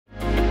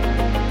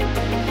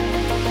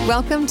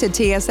Welcome to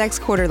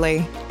TSX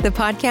Quarterly, the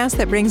podcast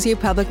that brings you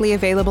publicly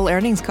available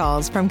earnings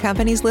calls from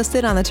companies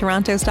listed on the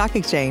Toronto Stock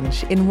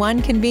Exchange in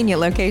one convenient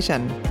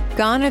location.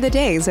 Gone are the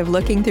days of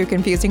looking through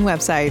confusing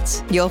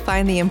websites. You'll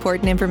find the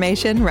important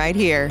information right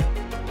here.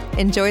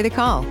 Enjoy the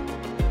call.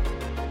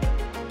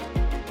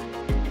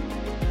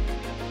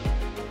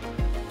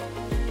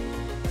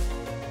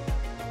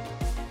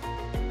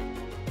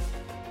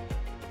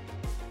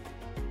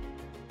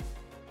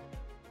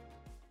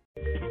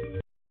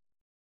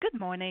 Good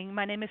morning.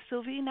 My name is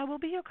Sylvie and I will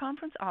be your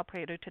conference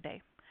operator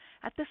today.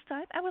 At this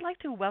time, I would like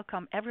to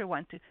welcome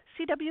everyone to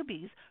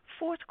CWB's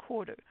fourth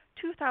quarter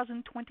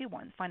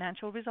 2021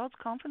 financial results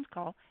conference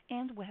call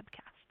and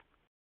webcast.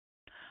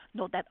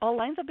 Note that all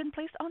lines have been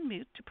placed on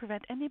mute to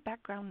prevent any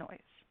background noise.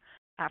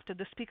 After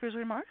the speaker's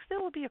remarks, there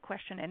will be a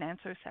question and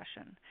answer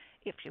session.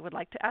 If you would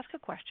like to ask a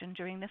question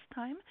during this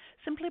time,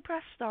 simply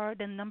press star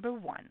then number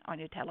 1 on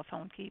your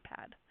telephone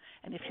keypad.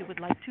 And if you would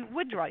like to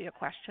withdraw your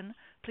question,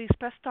 please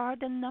press star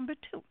then number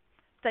 2.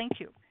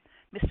 Thank you.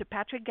 Mr.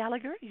 Patrick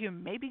Gallagher, you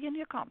may begin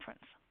your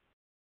conference.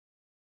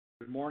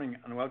 Good morning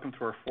and welcome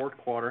to our fourth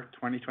quarter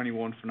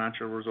 2021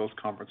 financial results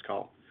conference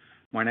call.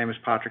 My name is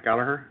Patrick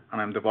Gallagher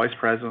and I'm the Vice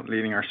President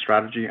leading our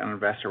strategy and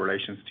investor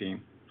relations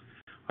team.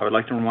 I would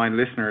like to remind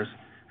listeners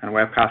and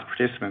webcast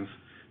participants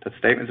that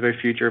statements about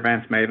future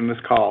events made on this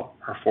call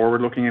are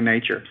forward-looking in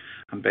nature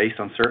and based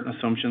on certain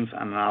assumptions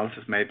and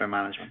analysis made by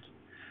management.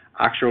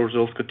 Actual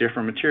results could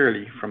differ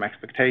materially from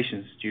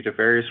expectations due to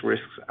various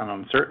risks and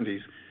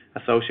uncertainties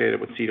associated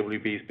with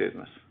CWB's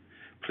business.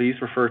 Please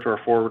refer to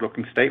our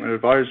forward-looking statement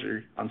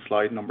advisory on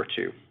slide number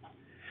 2.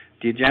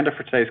 The agenda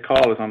for today's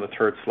call is on the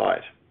third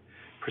slide.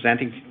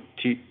 Presenting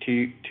to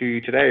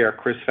you today are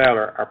Chris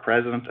Fowler, our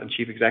President and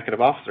Chief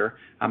Executive Officer,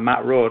 and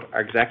Matt Rudd,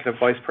 our Executive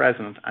Vice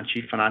President and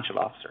Chief Financial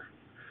Officer.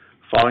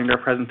 Following their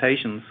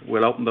presentations,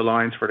 we'll open the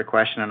lines for the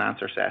question and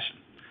answer session.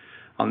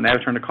 I'll now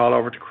turn the call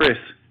over to Chris,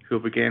 who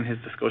will begin his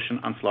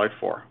discussion on slide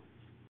 4.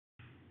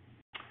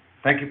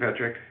 Thank you,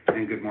 Patrick,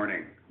 and good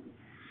morning.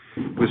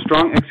 With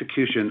strong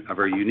execution of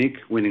our unique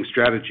winning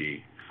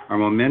strategy, our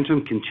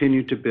momentum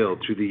continued to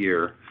build through the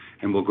year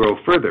and will grow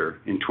further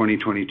in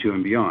 2022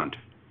 and beyond.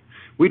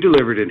 We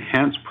delivered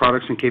enhanced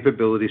products and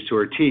capabilities to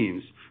our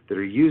teams that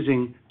are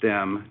using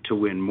them to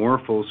win more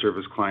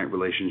full-service client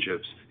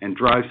relationships and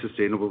drive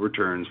sustainable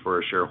returns for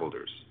our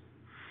shareholders.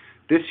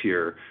 This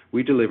year,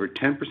 we delivered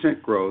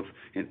 10% growth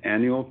in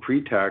annual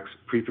pre-tax,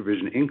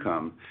 pre-provision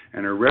income,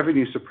 and our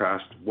revenue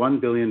surpassed $1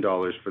 billion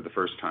for the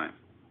first time.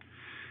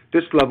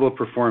 This level of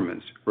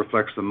performance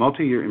reflects the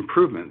multi-year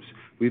improvements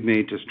we've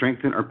made to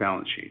strengthen our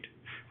balance sheet,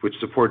 which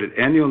supported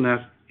annual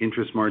net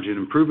interest margin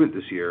improvement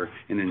this year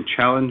in a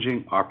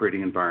challenging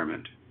operating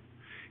environment.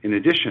 In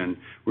addition,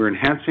 we're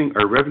enhancing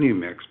our revenue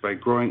mix by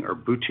growing our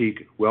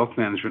boutique wealth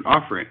management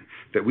offering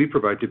that we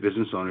provide to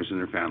business owners and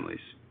their families.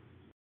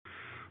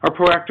 Our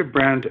proactive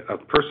brand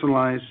of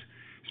personalized,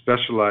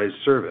 specialized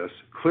service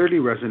clearly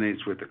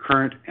resonates with the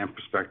current and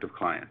prospective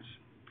clients,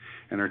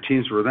 and our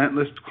team's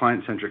relentless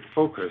client-centric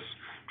focus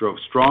drove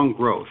strong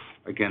growth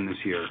again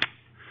this year.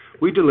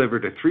 We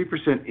delivered a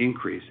 3%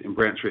 increase in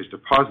branch-raised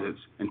deposits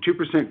and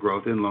 2%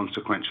 growth in loans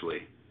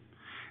sequentially,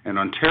 and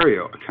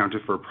Ontario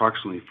accounted for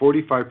approximately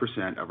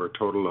 45% of our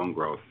total loan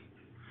growth.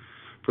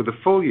 For the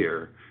full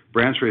year,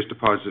 branch-raised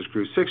deposits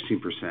grew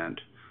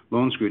 16%,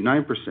 loans grew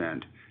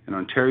 9%, and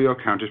Ontario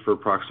accounted for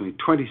approximately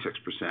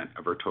 26%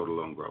 of our total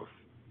loan growth.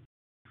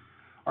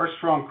 Our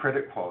strong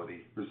credit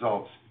quality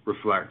results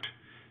reflect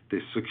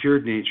the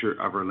secured nature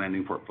of our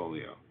lending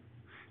portfolio,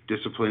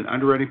 disciplined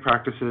underwriting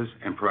practices,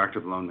 and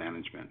proactive loan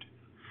management.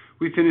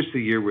 We finished the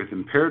year with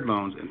impaired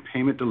loans and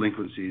payment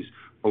delinquencies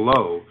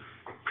below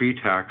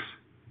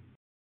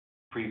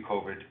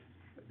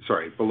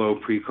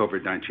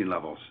pre-COVID-19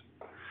 levels.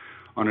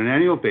 On an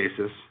annual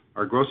basis,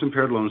 our gross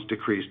impaired loans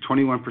decreased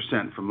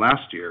 21% from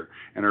last year,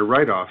 and our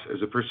write-offs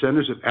as a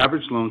percentage of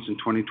average loans in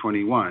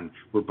 2021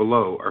 were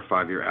below our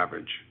 5-year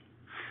average.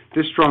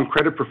 This strong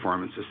credit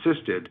performance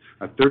assisted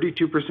a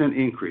 32%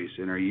 increase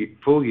in our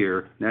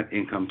full-year net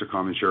income to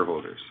common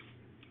shareholders.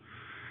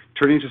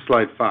 Turning to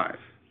slide 5.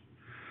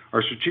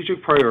 Our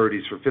strategic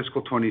priorities for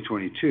fiscal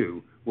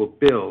 2022 will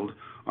build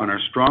on our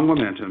strong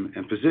momentum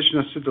and position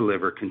us to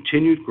deliver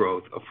continued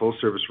growth of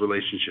full-service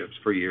relationships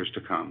for years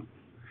to come.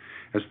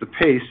 As the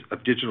pace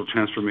of digital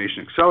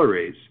transformation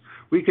accelerates,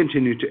 we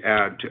continue to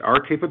add to our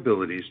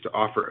capabilities to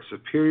offer a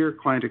superior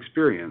client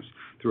experience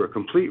through a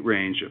complete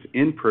range of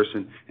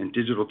in-person and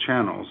digital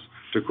channels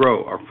to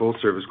grow our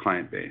full-service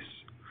client base.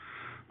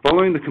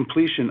 Following the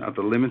completion of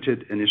the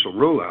limited initial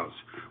rollouts,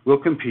 we'll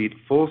complete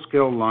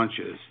full-scale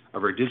launches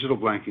of our digital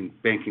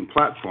banking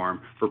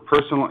platform for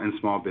personal and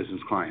small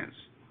business clients,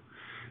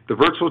 the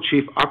Virtual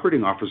Chief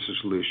Operating Officer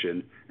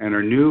solution, and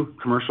our new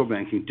commercial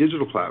banking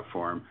digital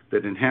platform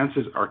that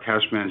enhances our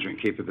cash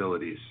management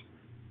capabilities.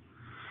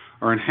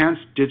 Our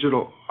enhanced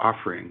digital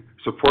offering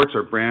supports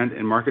our brand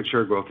and market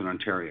share growth in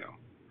Ontario.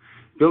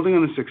 Building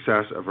on the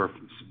success of our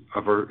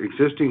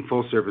existing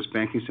full-service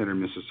banking center in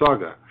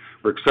Mississauga,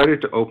 we're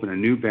excited to open a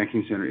new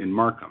banking center in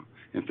Markham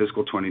in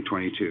fiscal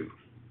 2022.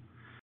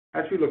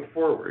 As we look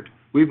forward,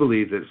 we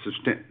believe that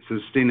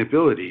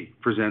sustainability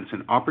presents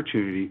an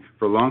opportunity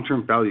for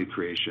long-term value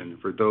creation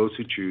for those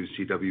who choose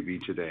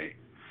CWB today,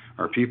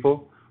 our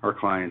people, our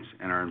clients,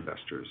 and our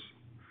investors.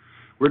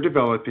 We're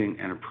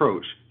developing an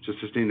approach to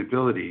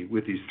sustainability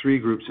with these three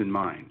groups in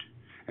mind,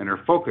 and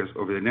our focus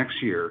over the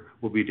next year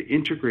will be to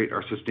integrate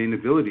our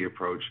sustainability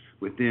approach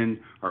within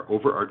our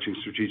overarching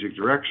strategic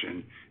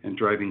direction and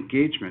drive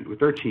engagement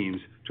with our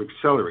teams to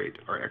accelerate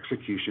our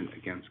execution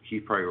against key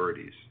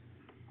priorities.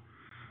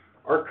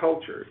 Our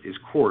culture is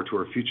core to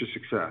our future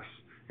success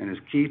and is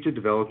key to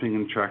developing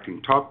and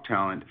attracting top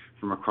talent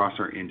from across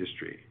our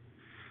industry.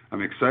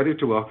 I'm excited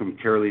to welcome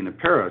Carolina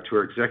Parra to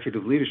our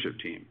executive leadership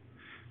team.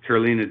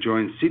 Carolina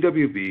joins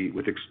CWB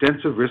with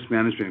extensive risk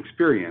management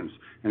experience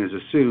and has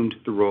assumed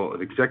the role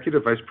of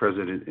Executive Vice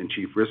President and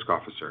Chief Risk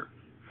Officer.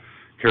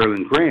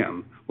 Carolyn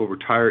Graham will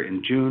retire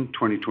in June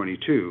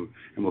 2022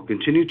 and will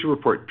continue to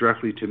report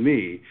directly to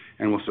me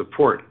and will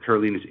support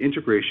Carolina's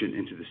integration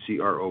into the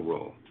CRO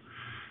role.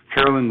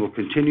 Carolyn will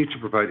continue to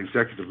provide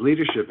executive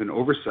leadership and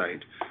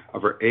oversight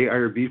of our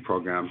AIRB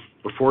program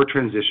before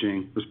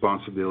transitioning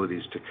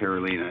responsibilities to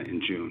Carolina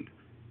in June.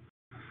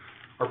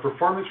 Our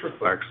performance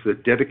reflects the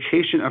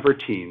dedication of our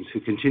teams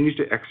who continue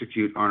to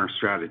execute on our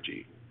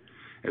strategy.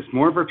 As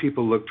more of our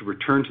people look to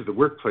return to the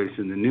workplace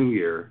in the new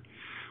year,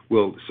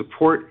 we'll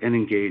support and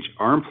engage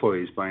our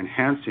employees by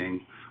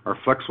enhancing our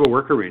flexible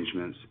work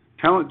arrangements,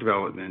 talent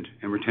development,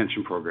 and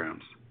retention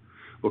programs.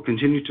 We'll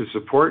continue to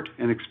support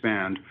and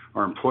expand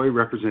our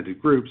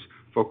employee-represented groups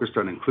focused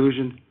on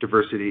inclusion,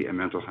 diversity, and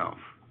mental health.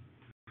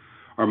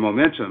 Our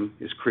momentum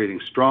is creating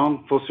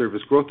strong,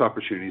 full-service growth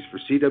opportunities for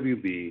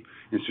CWB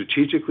in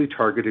strategically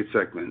targeted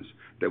segments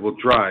that will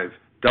drive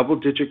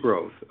double-digit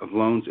growth of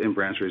loans and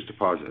branch-raised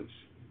deposits.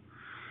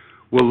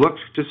 We'll look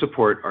to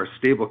support our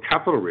stable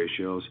capital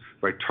ratios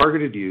by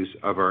targeted use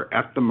of our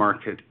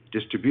at-the-market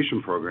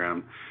distribution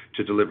program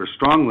to deliver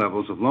strong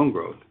levels of loan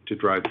growth to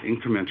drive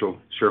incremental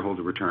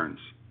shareholder returns.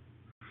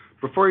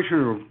 Before I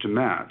turn it over to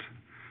Matt,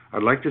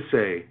 I'd like to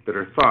say that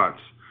our thoughts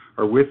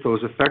are with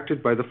those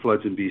affected by the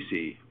floods in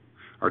BC.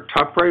 Our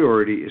top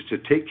priority is to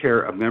take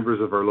care of members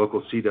of our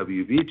local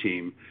CWB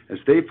team as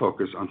they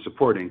focus on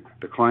supporting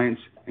the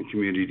clients and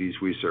communities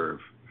we serve.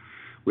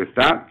 With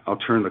that, I'll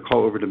turn the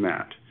call over to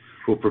Matt,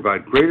 who will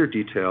provide greater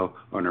detail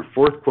on our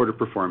fourth quarter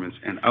performance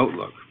and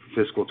outlook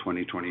for fiscal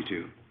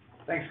 2022.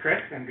 Thanks,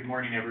 Chris, and good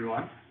morning,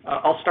 everyone.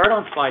 I'll start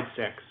on slide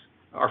 6.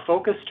 Our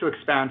focus to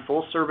expand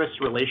full-service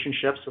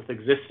relationships with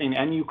existing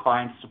and new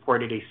clients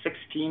supported a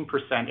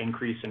 16%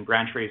 increase in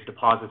branch-raised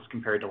deposits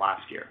compared to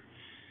last year.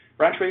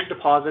 Branch-raised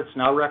deposits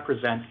now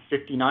represent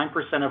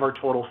 59% of our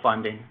total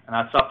funding, and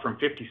that's up from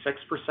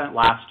 56%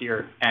 last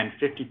year and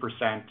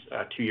 50%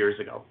 2 years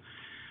ago.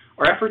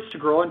 Our efforts to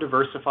grow and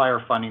diversify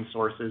our funding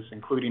sources,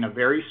 including a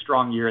very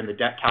strong year in the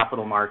debt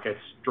capital markets,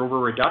 drove a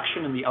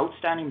reduction in the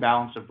outstanding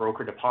balance of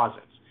broker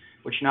deposits,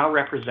 which now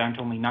represent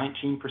only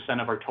 19%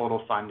 of our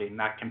total funding.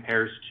 That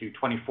compares to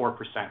 24%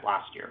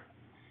 last year.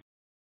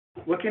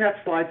 Looking at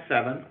slide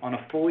 7, on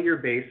a full year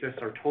basis,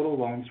 our total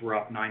loans were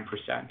up 9%.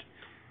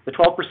 The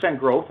 12%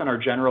 growth in our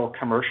general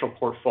commercial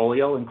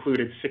portfolio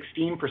included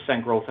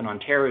 16% growth in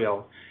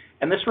Ontario,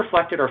 and this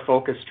reflected our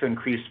focus to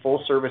increase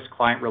full-service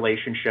client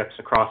relationships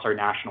across our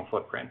national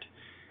footprint.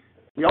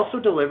 We also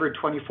delivered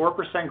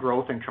 24%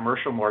 growth in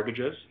commercial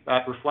mortgages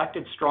that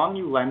reflected strong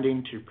new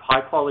lending to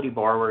high-quality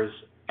borrowers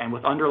and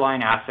with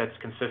underlying assets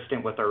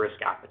consistent with our risk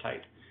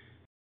appetite.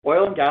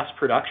 Oil and gas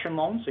production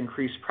loans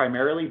increased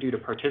primarily due to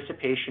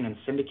participation in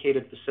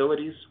syndicated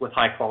facilities with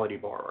high-quality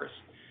borrowers.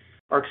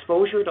 Our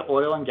exposure to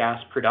oil and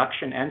gas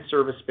production and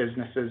service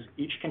businesses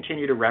each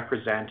continue to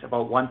represent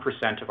about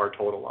 1% of our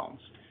total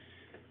loans.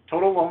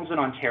 Total loans in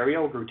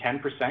Ontario grew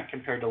 10%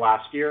 compared to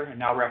last year and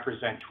now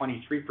represent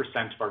 23%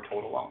 of our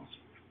total loans.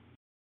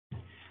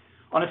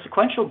 On a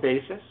sequential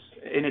basis,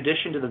 in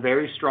addition to the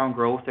very strong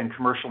growth in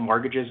commercial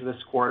mortgages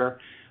this quarter,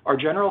 our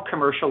general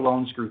commercial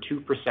loans grew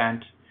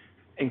 2%,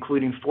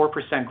 including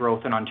 4%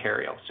 growth in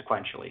Ontario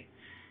sequentially.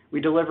 We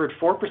delivered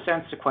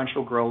 4%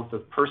 sequential growth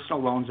of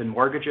personal loans and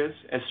mortgages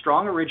as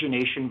strong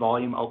origination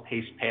volume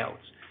outpaced payouts,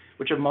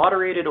 which have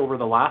moderated over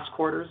the last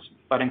quarters,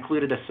 but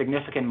included a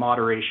significant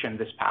moderation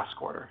this past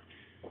quarter.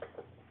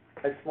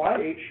 As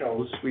slide 8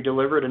 shows, we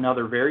delivered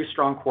another very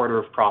strong quarter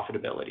of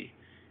profitability.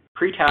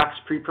 Pre-tax,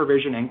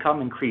 pre-provision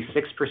income increased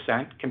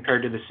 6%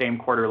 compared to the same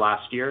quarter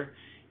last year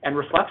and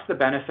reflects the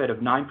benefit of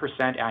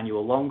 9%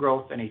 annual loan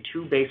growth and a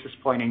 2 basis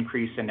point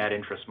increase in net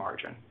interest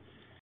margin.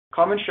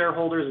 Common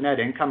shareholders' net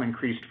income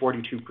increased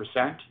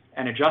 42%,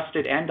 and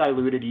adjusted and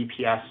diluted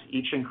EPS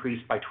each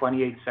increased by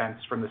 28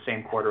 cents from the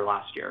same quarter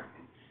last year.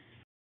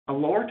 A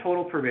lower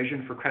total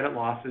provision for credit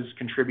losses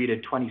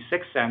contributed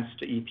 26 cents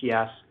to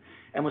EPS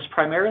and was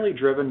primarily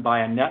driven by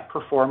a net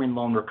performing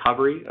loan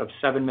recovery of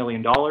 $7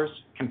 million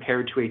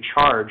compared to a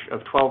charge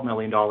of $12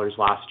 million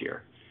last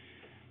year.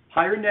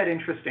 Higher net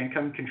interest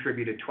income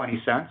contributed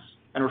 20 cents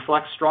and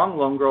reflects strong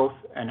loan growth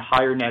and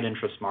higher net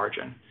interest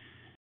margin.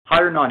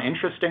 Higher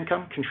non-interest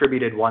income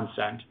contributed 1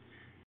 cent.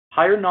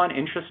 Higher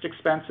non-interest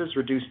expenses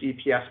reduced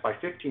EPS by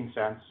 15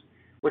 cents,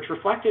 which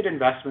reflected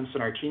investments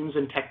in our teams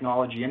and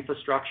technology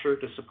infrastructure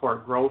to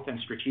support growth and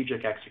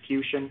strategic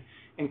execution,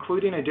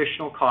 including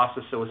additional costs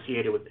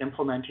associated with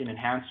implementing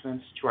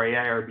enhancements to our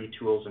AIRB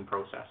tools and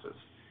processes.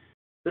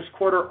 This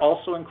quarter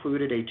also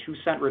included a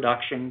 2-cent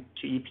reduction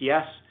to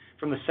EPS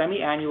from the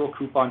semi-annual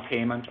coupon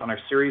payment on our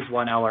Series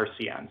 1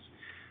 LRCNs,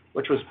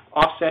 which was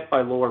offset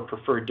by lower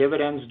preferred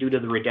dividends due to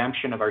the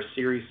redemption of our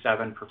Series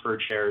 7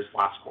 preferred shares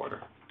last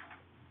quarter.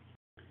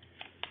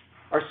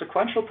 Our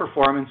sequential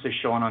performance is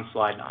shown on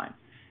slide 9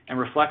 and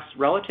reflects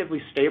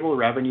relatively stable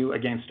revenue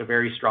against a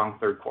very strong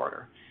third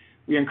quarter.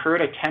 We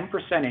incurred a 10%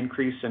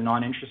 increase in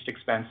non-interest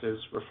expenses,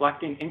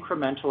 reflecting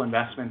incremental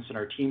investments in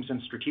our teams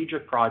and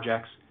strategic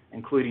projects,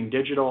 including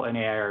digital and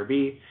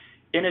AIRB,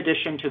 in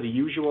addition to the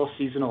usual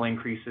seasonal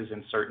increases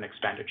in certain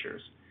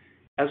expenditures.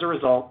 As a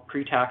result,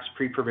 pre-tax,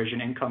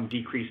 pre-provision income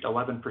decreased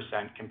 11%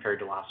 compared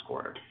to last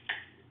quarter.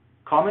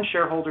 Common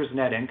shareholders'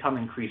 net income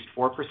increased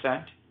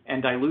 4%,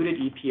 and diluted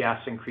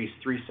EPS increased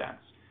 3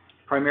 cents,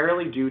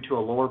 primarily due to a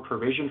lower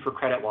provision for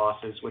credit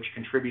losses, which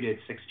contributed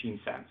 16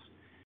 cents.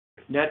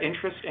 Net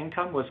interest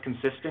income was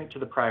consistent to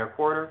the prior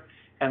quarter,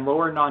 and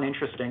lower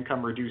non-interest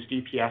income reduced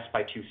EPS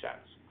by 2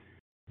 cents.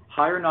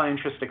 Higher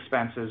non-interest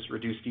expenses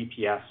reduced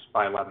EPS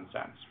by 11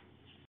 cents.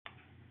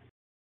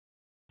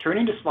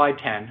 Turning to slide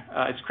 10,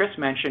 as Chris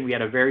mentioned, we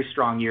had a very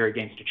strong year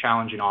against a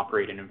challenging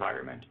operating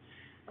environment.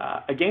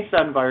 Against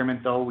that environment,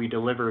 though, we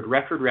delivered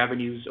record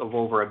revenues of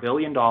over $1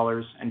 billion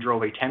and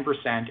drove a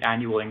 10%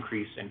 annual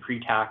increase in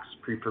pre-tax,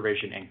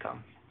 pre-provision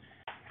income.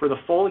 For the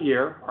full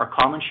year, our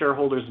common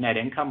shareholders' net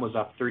income was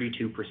up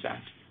 32%.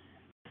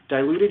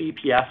 Diluted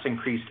EPS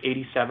increased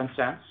 87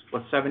 cents,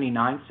 with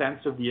 79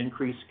 cents of the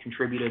increase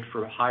contributed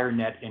for higher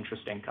net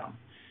interest income.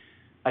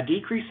 A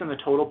decrease in the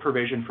total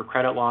provision for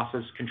credit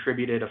losses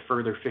contributed a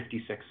further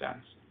 56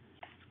 cents.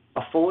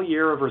 A full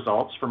year of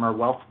results from our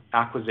wealth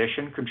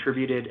acquisition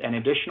contributed an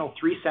additional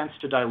 3 cents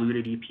to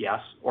diluted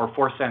EPS, or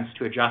 4 cents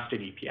to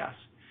adjusted EPS.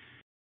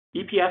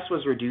 EPS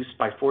was reduced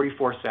by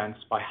 44 cents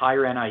by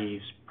higher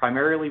NIEs,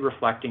 primarily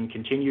reflecting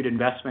continued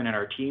investment in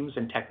our teams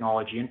and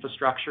technology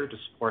infrastructure to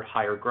support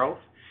higher growth.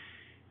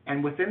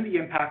 And within the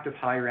impact of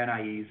higher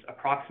NIEs,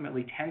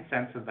 approximately 10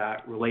 cents of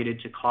that related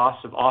to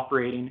costs of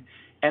operating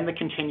and the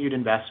continued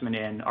investment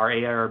in our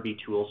AIRB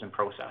tools and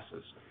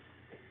processes.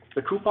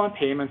 The coupon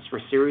payments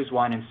for Series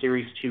 1 and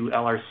Series 2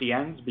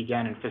 LRCNs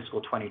began in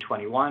fiscal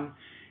 2021,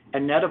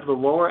 and net of the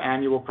lower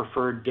annual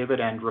preferred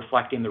dividend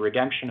reflecting the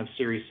redemption of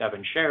Series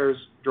 7 shares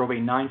drove a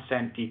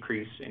 9-cent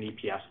decrease in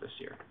EPS this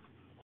year.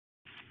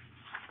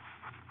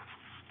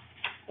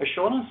 As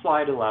shown on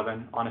slide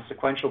 11, on a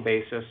sequential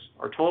basis,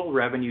 our total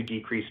revenue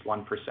decreased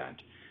 1%,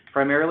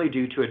 primarily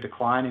due to a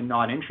decline in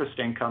non-interest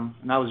income,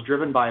 and that was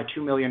driven by a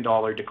 $2 million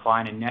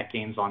decline in net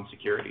gains on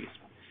securities.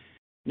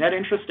 Net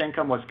interest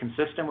income was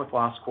consistent with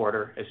last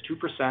quarter, as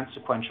 2%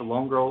 sequential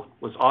loan growth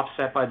was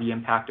offset by the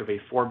impact of a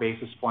 4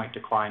 basis point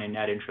decline in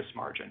net interest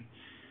margin.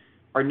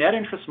 Our net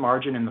interest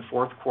margin in the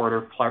fourth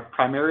quarter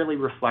primarily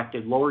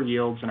reflected lower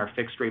yields in our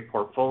fixed-rate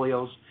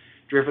portfolios,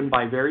 driven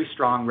by very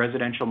strong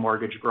residential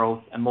mortgage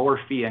growth and lower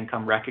fee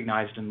income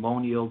recognized in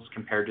loan yields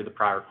compared to the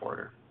prior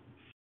quarter.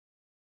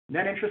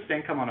 Net interest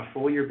income on a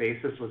full-year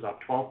basis was up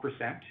 12%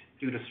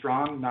 due to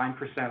strong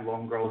 9%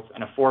 loan growth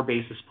and a 4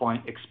 basis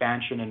point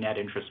expansion in net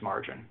interest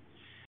margin.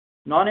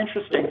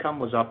 Non-interest income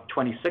was up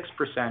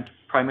 26%,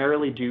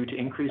 primarily due to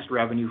increased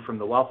revenue from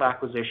the wealth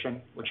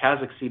acquisition, which has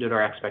exceeded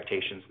our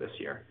expectations this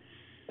year.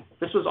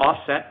 This was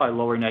offset by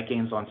lower net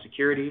gains on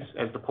securities,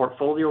 as the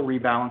portfolio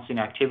rebalancing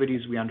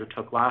activities we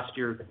undertook last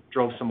year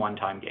drove some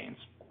one-time gains.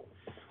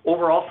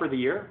 Overall, for the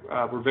year,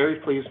 we're very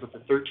pleased with the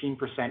 13%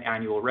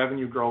 annual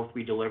revenue growth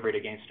we delivered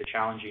against a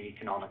challenging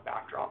economic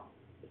backdrop.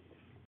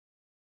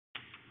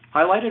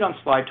 Highlighted on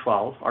slide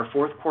 12, our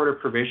fourth quarter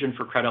provision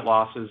for credit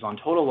losses on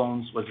total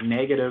loans was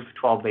negative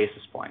 12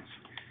 basis points.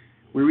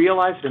 We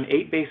realized an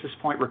 8 basis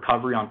point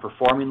recovery on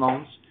performing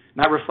loans,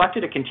 and that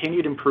reflected a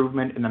continued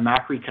improvement in the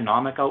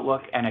macroeconomic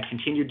outlook and a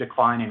continued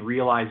decline in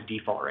realized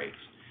default rates.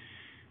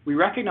 We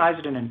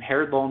recognized an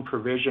impaired loan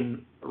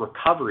provision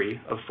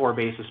recovery of 4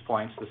 basis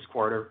points this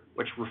quarter,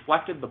 which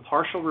reflected the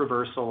partial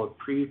reversal of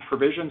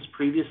provisions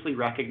previously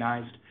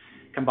recognized,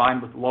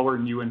 combined with lower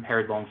new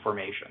impaired loan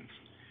formations.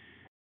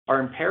 Our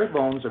impaired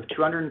loans of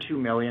 $202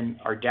 million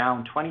are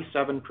down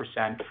 27%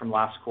 from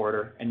last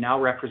quarter and now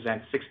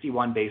represent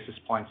 61 basis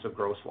points of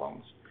gross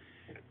loans.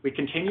 We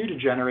continue to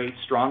generate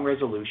strong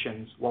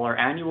resolutions, while our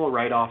annual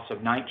write-offs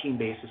of 19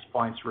 basis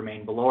points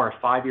remain below our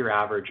 5-year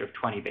average of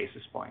 20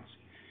 basis points.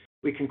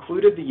 We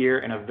concluded the year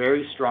in a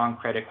very strong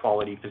credit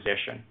quality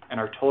position, and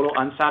our total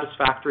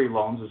unsatisfactory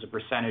loans as a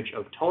percentage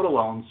of total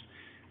loans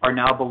are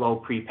now below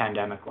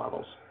pre-pandemic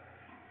levels.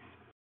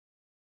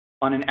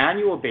 On an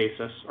annual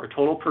basis, our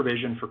total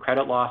provision for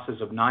credit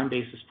losses of 9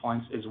 basis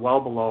points is well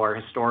below our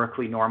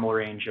historically normal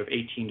range of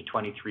 18 to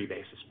 23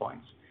 basis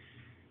points.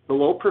 The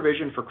low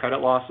provision for credit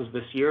losses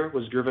this year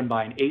was driven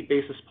by an 8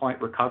 basis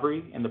point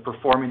recovery in the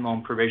performing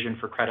loan provision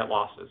for credit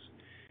losses.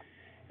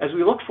 As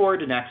we look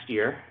forward to next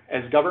year,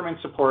 as government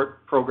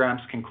support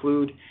programs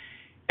conclude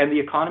and the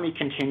economy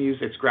continues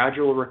its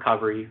gradual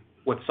recovery,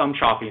 with some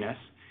choppiness,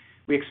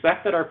 we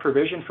expect that our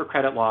provision for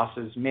credit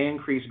losses may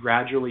increase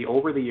gradually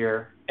over the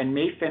year and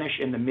may finish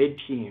in the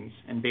mid-teens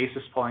in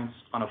basis points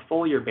on a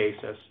full year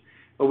basis,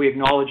 but we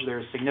acknowledge there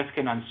is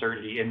significant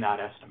uncertainty in that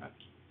estimate.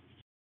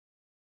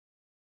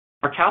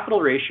 Our capital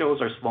ratios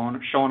are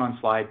shown on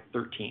slide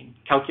 13,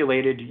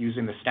 calculated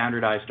using the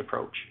standardized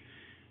approach.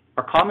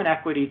 Our Common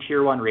Equity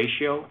Tier 1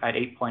 ratio at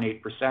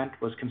 8.8%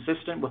 was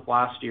consistent with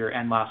last year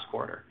and last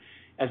quarter,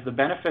 as the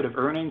benefit of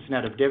earnings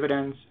net of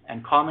dividends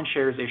and common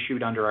shares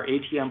issued under our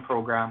ATM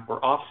program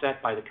were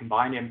offset by the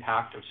combined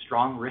impact of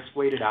strong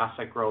risk-weighted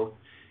asset growth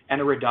and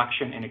a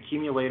reduction in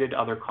accumulated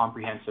other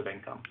comprehensive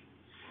income.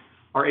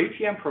 Our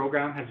ATM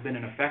program has been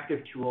an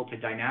effective tool to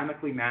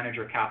dynamically manage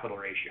our capital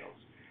ratios.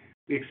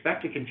 We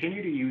expect to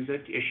continue to use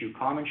it to issue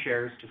common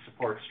shares to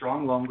support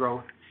strong loan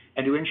growth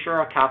and to ensure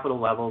our capital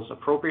levels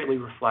appropriately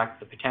reflect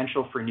the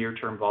potential for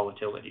near-term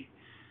volatility.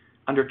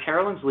 Under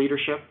Carolyn's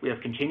leadership, we have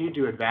continued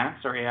to advance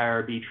our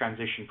AIRB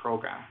transition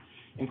program,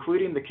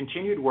 including the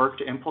continued work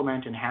to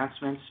implement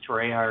enhancements to our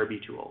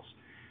AIRB tools.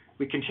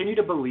 We continue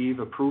to believe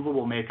approval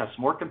will make us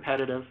more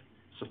competitive,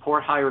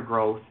 support higher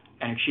growth,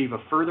 and achieve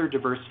a further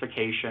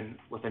diversification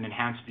with an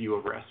enhanced view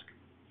of risk.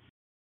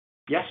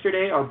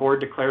 Yesterday, our board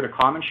declared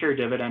a common share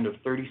dividend of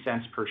 30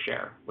 cents per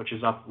share, which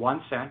is up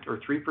 1 cent or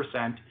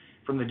 3%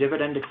 from the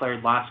dividend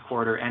declared last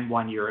quarter and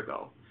 1 year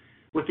ago.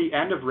 With the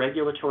end of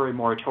regulatory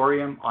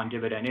moratorium on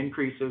dividend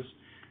increases,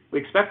 we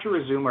expect to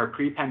resume our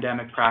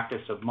pre-pandemic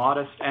practice of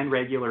modest and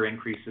regular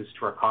increases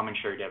to our common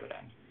share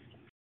dividend.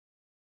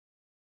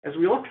 As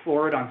we look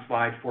forward on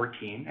slide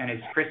 14, and as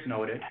Chris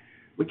noted,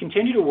 we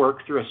continue to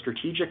work through a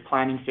strategic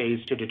planning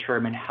phase to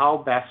determine how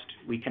best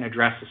we can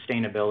address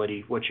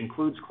sustainability, which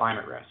includes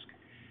climate risk.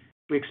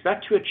 We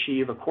expect to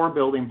achieve a core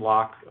building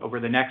block over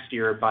the next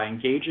year by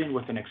engaging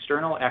with an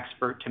external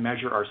expert to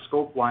measure our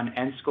Scope 1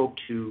 and Scope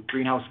 2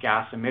 greenhouse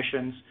gas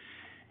emissions,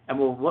 and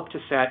we'll look to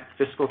set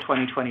fiscal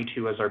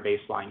 2022 as our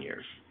baseline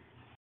years.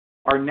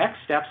 Our next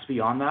steps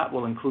beyond that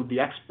will include the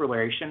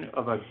exploration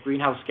of a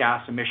greenhouse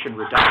gas emission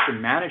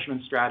reduction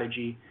management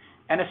strategy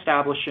and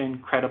establishing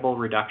credible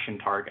reduction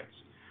targets.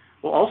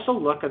 We'll also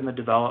look at the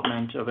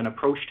development of an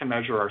approach to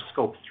measure our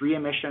Scope 3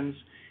 emissions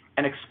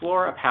and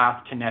explore a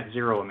path to net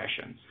zero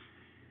emissions.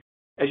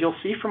 As you'll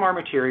see from our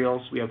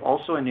materials, we have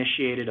also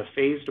initiated a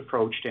phased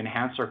approach to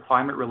enhance our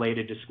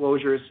climate-related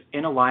disclosures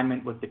in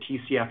alignment with the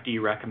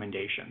TCFD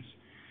recommendations.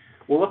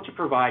 We'll look to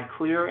provide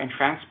clear and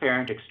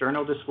transparent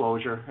external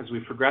disclosure as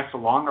we progress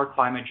along our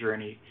climate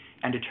journey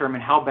and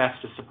determine how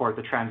best to support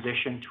the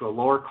transition to a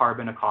lower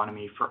carbon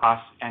economy for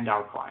us and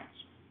our clients.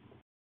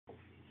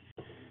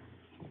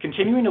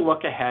 Continuing to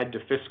look ahead to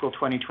fiscal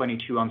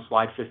 2022 on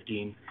slide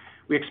 15,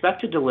 we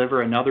expect to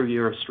deliver another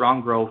year of strong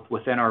growth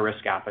within our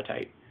risk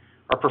appetite.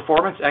 Our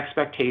performance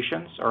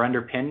expectations are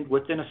underpinned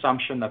with an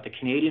assumption that the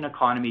Canadian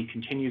economy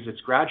continues its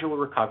gradual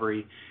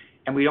recovery,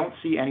 and we don't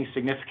see any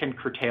significant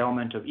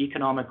curtailment of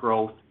economic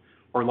growth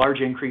or large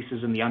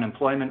increases in the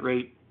unemployment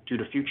rate due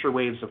to future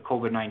waves of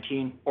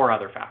COVID-19 or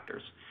other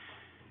factors.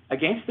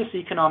 Against this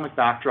economic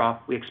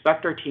backdrop, we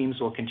expect our teams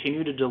will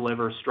continue to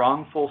deliver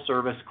strong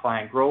full-service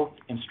client growth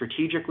in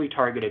strategically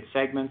targeted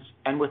segments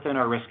and within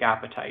our risk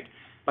appetite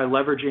by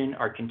leveraging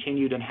our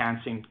continued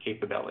enhancing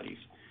capabilities.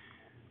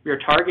 We are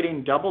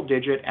targeting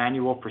double-digit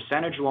annual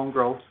percentage loan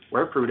growth,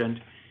 where prudent,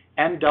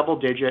 and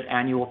double-digit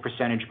annual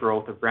percentage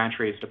growth of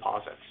branch-raised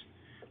deposits.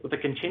 With a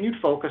continued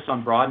focus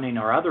on broadening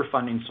our other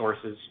funding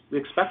sources, we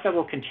expect that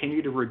we'll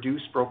continue to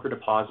reduce broker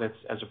deposits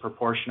as a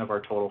proportion of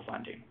our total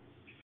funding.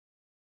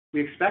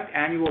 We expect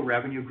annual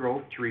revenue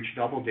growth to reach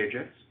double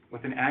digits,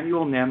 with an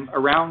annual NIM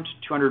around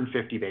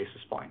 250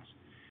 basis points.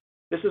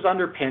 This is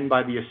underpinned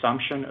by the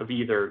assumption of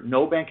either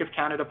no Bank of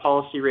Canada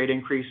policy rate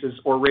increases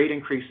or rate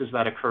increases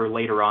that occur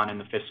later on in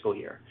the fiscal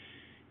year.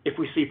 If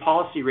we see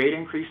policy rate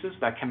increases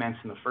that commence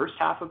in the first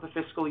half of the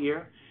fiscal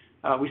year,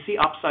 we see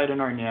upside in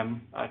our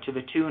NIM to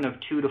the tune of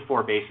 2 to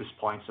 4 basis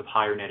points of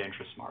higher net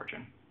interest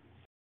margin.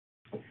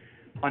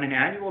 On an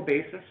annual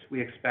basis,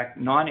 we expect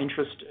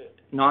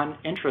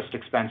non-interest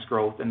expense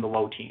growth in the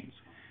low teens.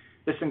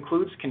 This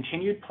includes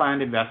continued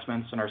planned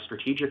investments in our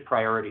strategic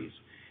priorities,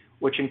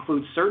 which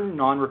includes certain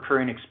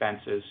non-recurring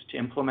expenses to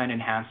implement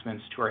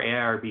enhancements to our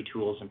AIRB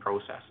tools and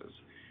processes.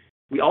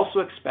 We also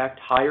expect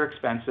higher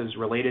expenses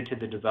related to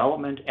the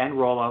development and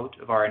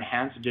rollout of our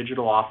enhanced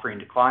digital offering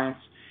to clients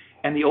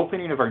and the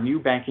opening of our new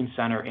banking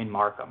center in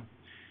Markham.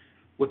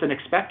 With an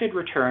expected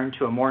return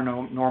to a more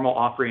normal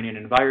operating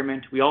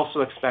environment, we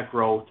also expect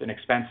growth in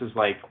expenses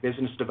like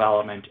business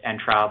development and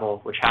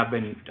travel, which have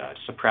been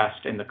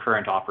suppressed in the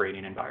current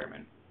operating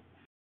environment.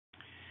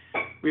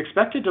 We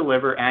expect to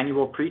deliver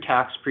annual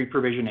pre-tax,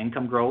 pre-provision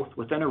income growth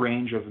within a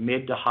range of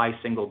mid to high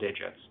single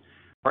digits.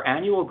 Our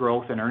annual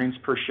growth in earnings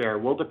per share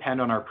will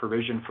depend on our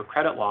provision for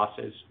credit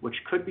losses, which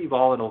could be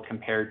volatile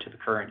compared to the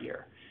current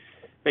year.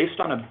 Based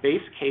on a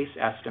base case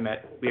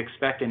estimate, we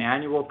expect an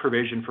annual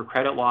provision for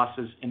credit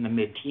losses in the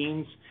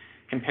mid-teens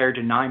compared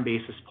to 9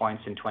 basis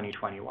points in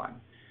 2021.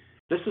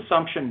 This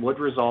assumption would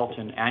result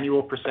in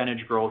annual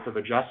percentage growth of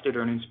adjusted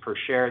earnings per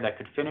share that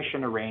could finish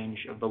in a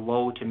range of the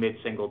low to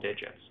mid-single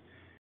digits.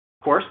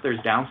 Of course, there's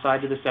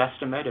downside to this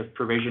estimate if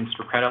provisions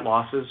for credit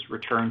losses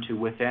return to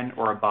within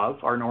or above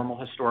our normal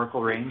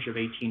historical range of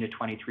 18 to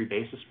 23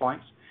 basis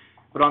points.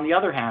 But on the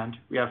other hand,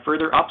 we have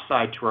further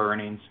upside to our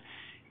earnings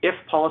if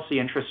policy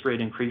interest rate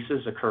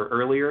increases occur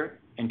earlier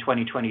in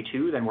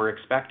 2022 than we're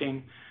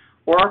expecting,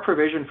 or our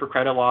provision for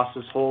credit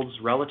losses holds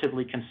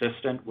relatively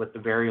consistent with the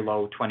very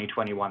low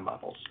 2021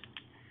 levels.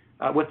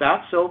 With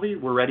that, Sylvie,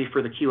 we're ready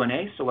for the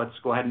Q&A, so let's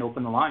go ahead and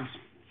open the lines.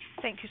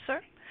 Thank you,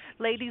 sir.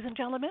 Ladies and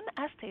gentlemen,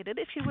 as stated,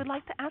 if you would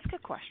like to ask a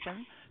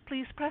question,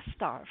 please press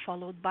star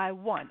followed by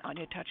 1 on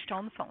your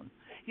touch-tone phone.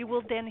 You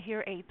will then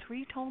hear a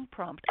 3-tone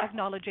prompt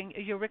acknowledging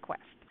your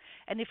request.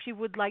 And if you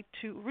would like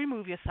to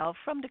remove yourself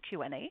from the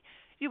Q&A,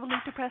 you will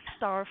need to press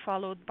star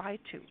followed by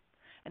 2.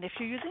 And if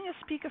you're using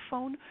a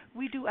speakerphone,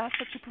 we do ask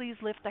that you please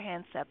lift the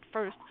handset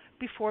first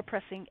before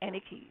pressing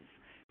any keys.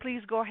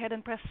 Please go ahead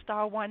and press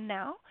star 1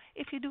 now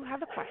if you do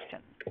have a question.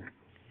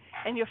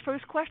 And your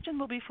first question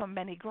will be from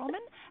Meny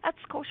Grauman at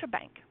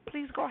Scotiabank.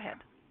 Please go ahead.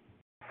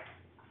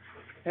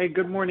 Hey,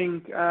 good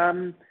morning.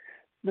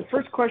 The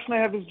first question I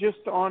have is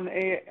just on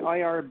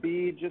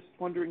IRB. Just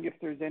wondering if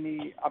there's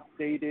any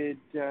updated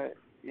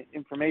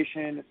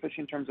information,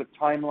 especially in terms of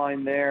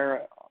timeline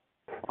there.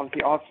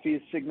 Obviously, OSFI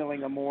is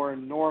signaling a more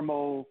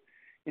normal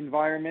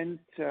environment,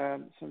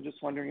 so I'm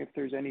just wondering if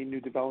there's any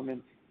new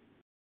developments.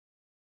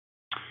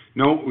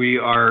 No, we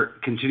are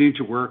continuing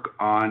to work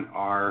on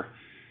our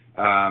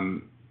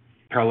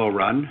parallel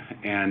run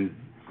and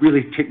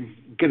really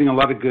getting a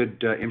lot of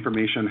good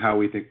information on how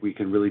we think we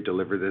can really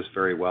deliver this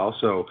very well.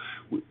 So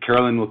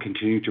Carolyn will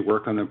continue to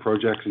work on the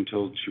projects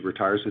until she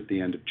retires at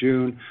the end of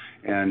June,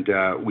 and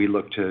we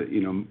look to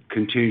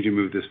continue to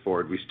move this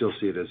forward. We still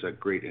see it as a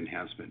great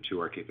enhancement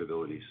to our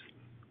capabilities.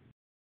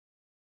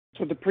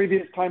 So the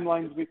previous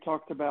timelines we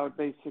talked about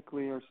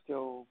basically are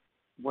still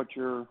what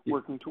you're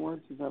working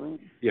towards, is that right?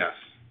 Yes.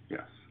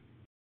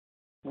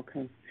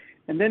 Okay.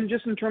 And then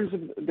just in terms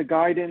of the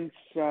guidance,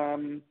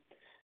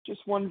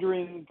 just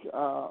wondering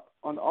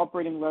on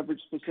operating leverage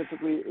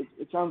specifically,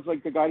 it sounds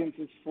like the guidance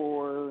is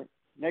for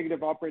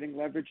negative operating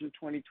leverage in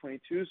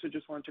 2022, so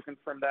just wanted to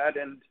confirm that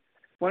and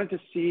wanted to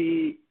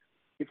see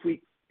if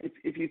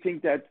you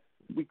think that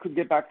we could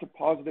get back to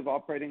positive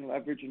operating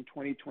leverage in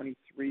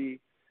 2023.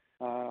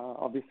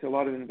 Obviously, a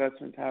lot of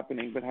investments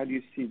happening, but how do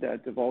you see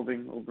that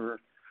evolving over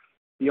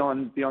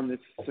beyond this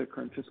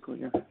current fiscal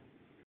year?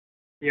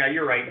 Yeah,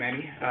 you're right,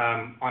 Manny.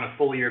 On a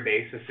full year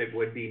basis, it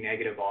would be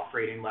negative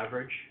operating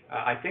leverage.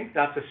 I think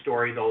that's a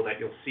story, though, that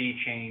you'll see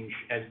change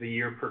as the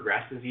year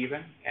progresses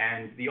even,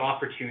 and the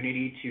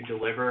opportunity to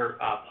deliver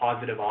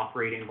positive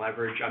operating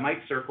leverage. I might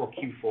circle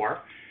Q4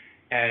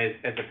 as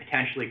a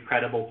potentially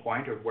credible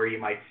point of where you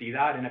might see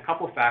that, and a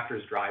couple of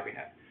factors driving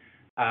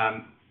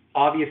it.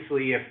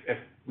 Obviously, if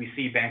we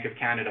see Bank of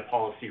Canada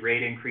policy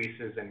rate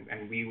increases,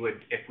 and we would,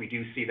 if we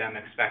do see them,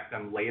 expect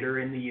them later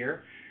in the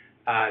year,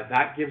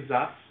 that gives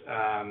us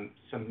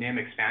some NIM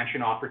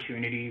expansion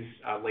opportunities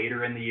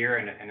later in the year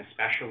and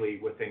especially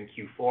within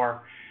Q4.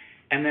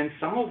 And then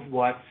some of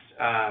what's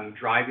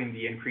driving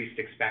the increased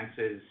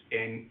expenses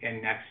in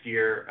next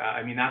year,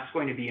 that's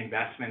going to be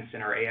investments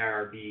in our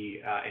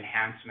AIRB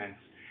enhancements.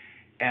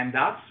 And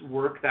that's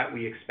work that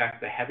we expect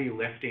the heavy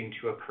lifting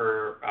to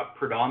occur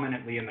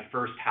predominantly in the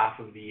first half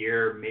of the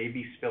year,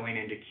 maybe spilling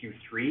into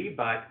Q3,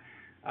 but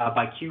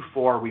by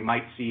Q4, we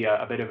might see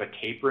a bit of a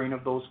tapering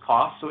of those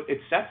costs. So it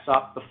sets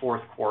up the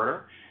fourth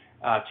quarter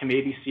to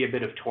maybe see a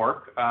bit of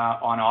torque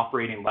on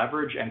operating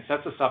leverage and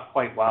sets us up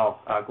quite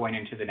well going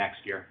into the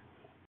next year.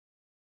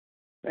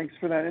 Thanks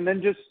for that. And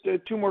then just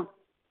two more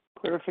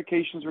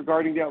clarifications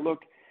regarding the outlook.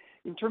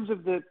 In terms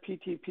of the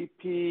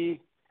PTPP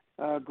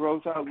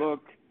growth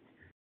outlook,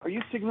 are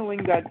you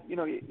signaling that,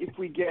 if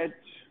we get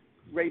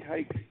rate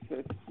hikes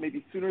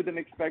maybe sooner than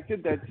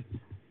expected,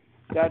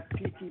 that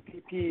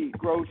PTPP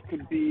growth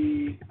could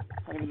be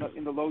kind of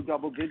in the low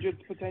double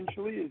digits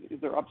potentially? Is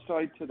there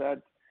upside to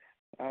that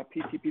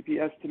PTPP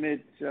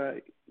estimate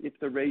if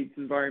the rate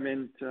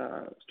environment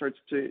starts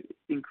to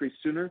increase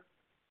sooner?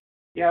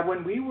 Yeah,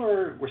 when we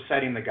were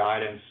setting the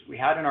guidance, we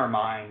had in our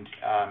mind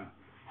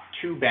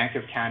 2 Bank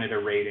of Canada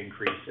rate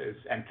increases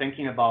and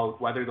thinking about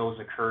whether those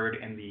occurred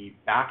in the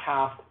back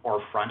half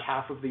or front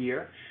half of the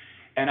year.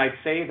 And I'd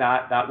say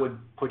that would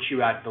put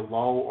you at the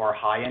low or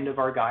high end of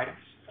our guidance.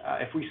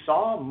 If we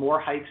saw more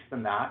hikes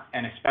than that,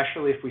 and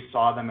especially if we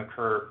saw them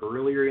occur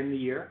earlier in the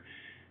year,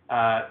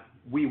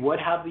 we would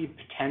have the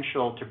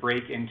potential to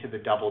break into the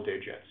double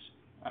digits,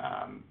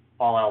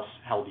 all else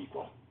held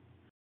equal.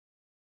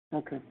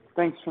 Okay,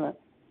 thanks for that.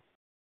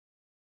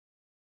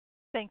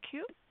 Thank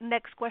you.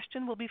 Next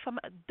question will be from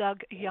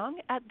Doug Young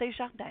at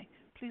Desjardins.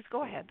 Please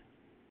go ahead.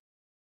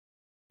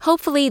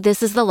 Hopefully,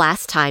 this is the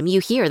last time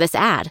you hear this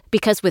ad,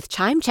 because with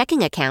Chime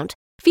Checking Account,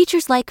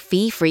 features like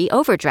fee-free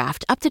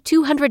overdraft up to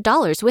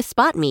 $200 with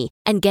SpotMe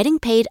and getting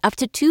paid up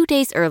to 2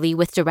 days early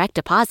with direct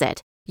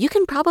deposit, you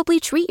can probably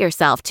treat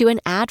yourself to an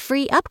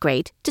ad-free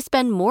upgrade to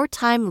spend more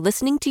time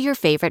listening to your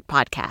favorite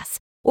podcasts,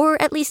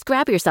 or at least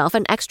grab yourself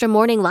an extra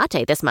morning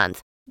latte this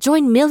month.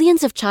 Join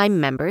millions of Chime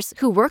members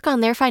who work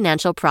on their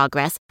financial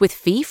progress with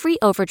fee-free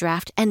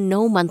overdraft and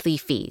no monthly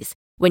fees.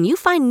 When you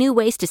find new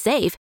ways to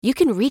save, you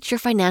can reach your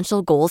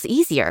financial goals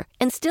easier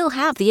and still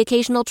have the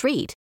occasional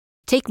treat.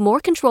 Take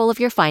more control of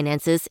your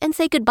finances and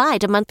say goodbye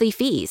to monthly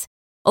fees.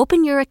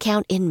 Open your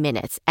account in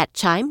minutes at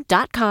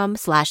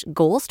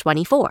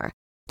chime.com/goals24.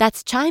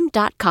 That's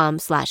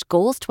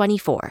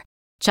chime.com/goals24.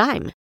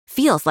 Chime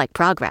feels like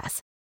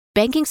progress.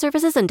 Banking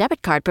services and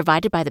debit card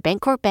provided by the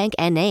Bancorp Bank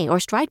N.A. or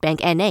Stride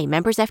Bank N.A.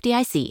 members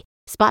FDIC.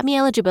 SpotMe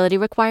eligibility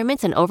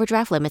requirements and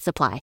overdraft limits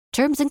apply.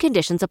 Terms and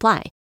conditions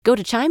apply. Go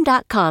to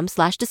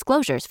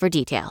chime.com/disclosures for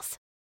details.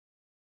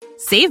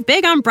 Save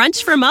big on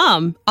brunch for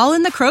mom, all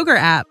in the Kroger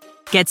app.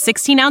 Get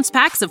 16-ounce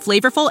packs of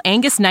flavorful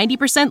Angus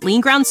 90%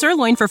 lean ground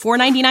sirloin for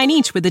 $4.99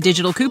 each with a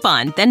digital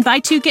coupon. Then buy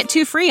 2, get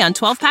 2 free on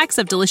 12 packs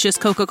of delicious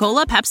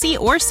Coca-Cola, Pepsi,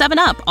 or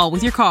 7-Up, all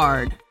with your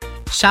card.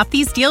 Shop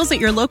these deals at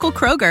your local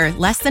Kroger,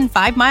 less than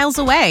 5 miles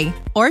away.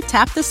 Or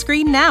tap the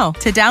screen now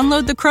to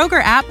download the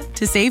Kroger app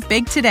to save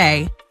big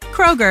today.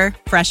 Kroger,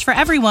 fresh for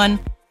everyone.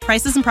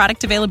 Prices and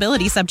product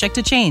availability subject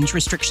to change.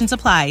 Restrictions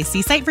apply.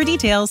 See site for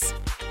details.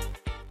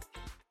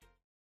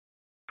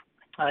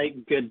 Hi,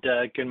 good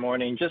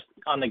morning. Just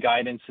on the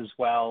guidance as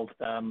well,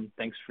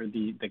 thanks for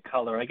the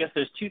color. I guess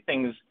there's two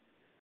things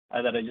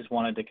that I just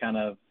wanted to kind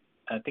of,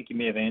 I think you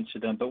may have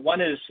answered them, but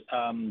one is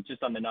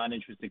just on the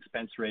non-interest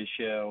expense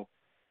ratio.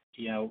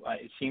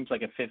 It seems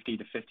like a 50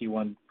 to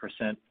 51%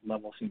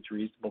 level seems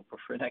reasonable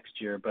for next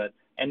year.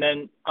 And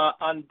then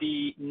on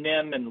the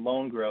NIM and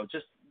loan growth,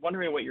 just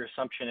wondering what your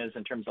assumption is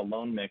in terms of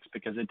loan mix,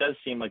 because it does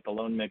seem like the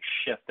loan mix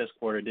shift this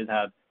quarter did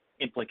have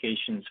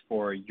implications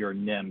for your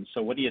NIM.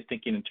 So what are you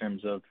thinking in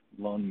terms of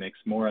loan mix,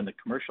 more on the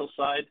commercial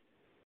side?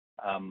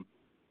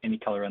 Any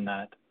color on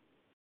that?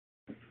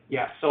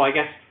 Yeah, so I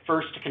guess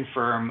first to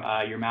confirm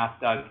your math,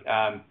 Doug,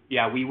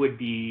 we would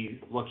be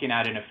looking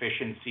at an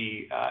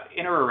efficiency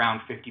in or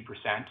around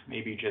 50%,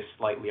 maybe just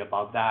slightly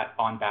above that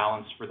on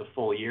balance for the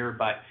full year.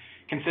 But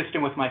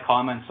consistent with my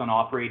comments on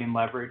operating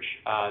leverage,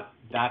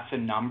 that's a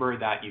number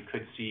that you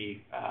could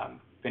see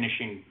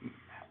finishing,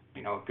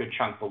 a good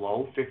chunk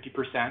below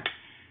 50%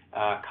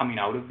 coming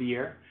out of the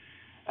year.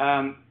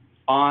 On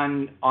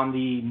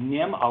the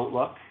NIM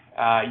outlook,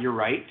 you're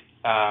right.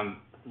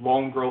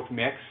 Loan growth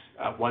mix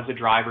was a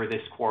driver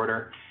this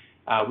quarter.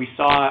 We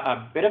saw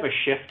a bit of a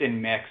shift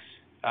in mix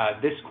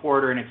this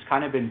quarter, and it's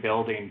kind of been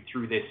building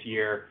through this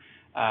year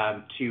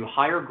to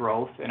higher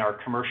growth in our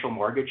commercial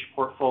mortgage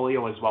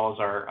portfolio as well as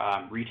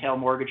our retail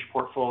mortgage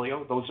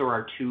portfolio. Those are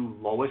our two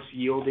lowest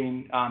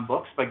yielding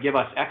books, but give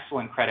us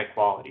excellent credit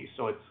quality.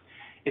 So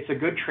it's a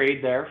good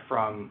trade there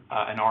from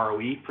an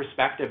ROE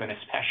perspective, and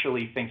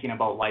especially thinking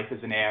about life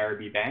as an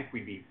AIRB bank,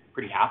 we'd be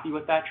pretty happy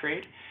with that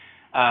trade.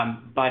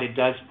 But it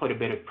does put a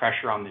bit of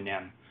pressure on the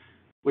NIM,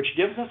 which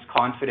gives us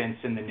confidence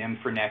in the NIM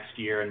for next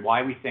year, and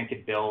why we think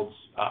it builds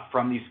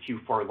from these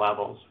Q4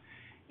 levels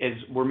is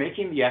we're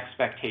making the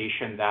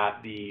expectation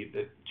that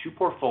the two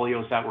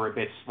portfolios that were a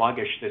bit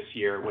sluggish this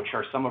year, which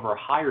are some of our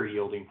higher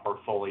yielding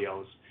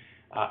portfolios,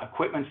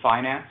 equipment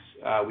finance,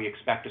 we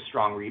expect a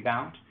strong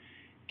rebound.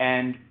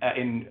 And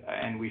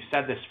we've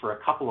said this for a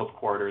couple of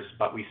quarters,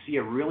 but we see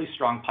a really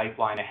strong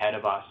pipeline ahead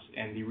of us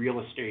in the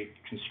real estate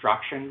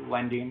construction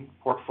lending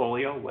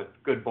portfolio with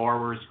good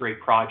borrowers, great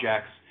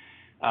projects,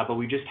 but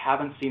we just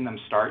haven't seen them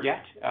start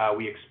yet.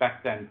 We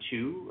expect them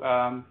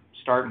to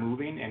start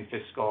moving in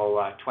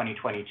fiscal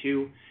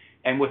 2022,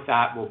 and with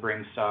that will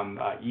bring some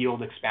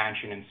yield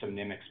expansion and some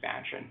NIM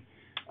expansion.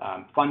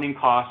 Funding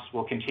costs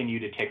will continue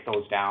to tick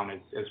those down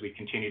as we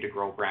continue to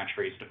grow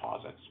branch-raised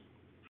deposits.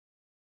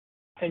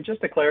 And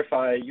just to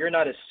clarify, you're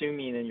not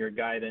assuming in your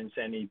guidance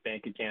any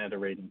Bank of Canada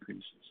rate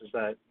increases, is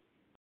that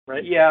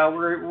right? Yeah,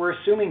 we're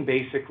assuming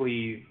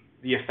basically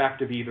the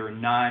effect of either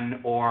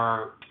none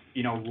or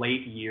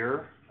late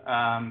year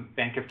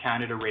Bank of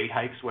Canada rate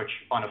hikes, which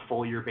on a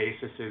full year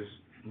basis is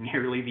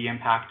nearly the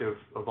impact of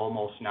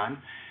almost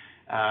none.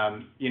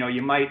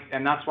 You might,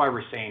 and that's why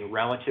we're saying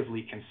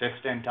relatively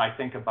consistent. I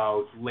think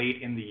about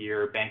late in the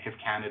year Bank of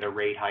Canada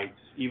rate hikes,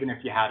 even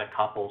if you had a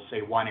couple,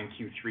 say one in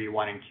Q3,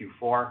 one in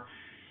Q4,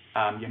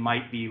 you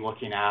might be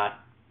looking at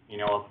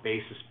a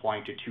basis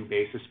point to 2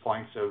 basis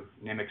points of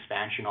NIM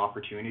expansion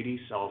opportunity.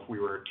 So if we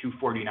were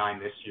 249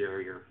 this year,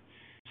 you're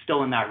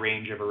still in that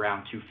range of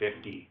around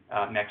 250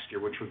 next year,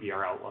 which would be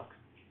our outlook.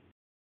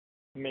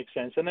 Makes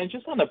sense. And then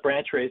just on the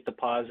branch raised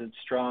deposits,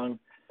 strong,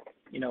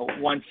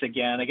 once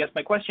again, I guess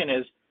my question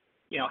is,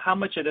 how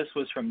much of this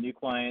was from new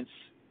clients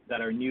that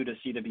are new to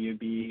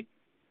CWB?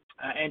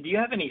 And do you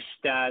have any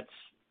stats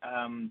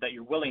that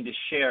you're willing to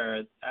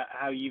share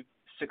how you've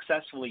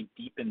successfully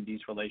deepened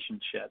these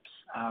relationships?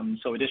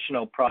 So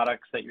additional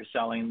products that you're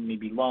selling,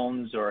 maybe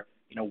loans or,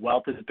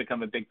 wealth has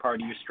become a big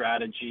part of your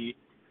strategy.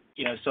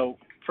 So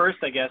first,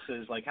 I guess,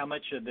 is like how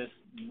much of this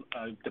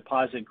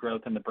deposit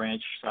growth on the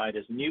branch side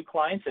is new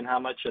clients, and how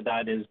much of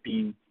that is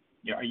being,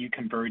 are you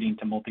converting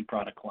to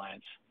multi-product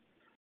clients?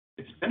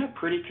 it's been a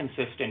pretty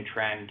consistent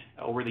trend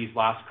over these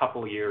last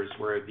couple of years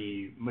where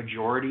the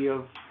majority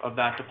of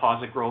that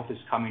deposit growth is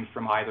coming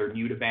from either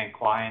new to bank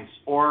clients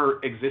or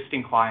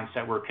existing clients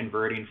that we're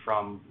converting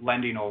from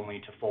lending only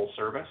to full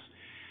service.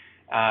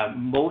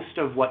 Most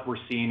of what we're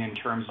seeing in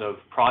terms of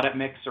product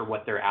mix or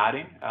what they're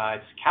adding,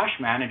 it's cash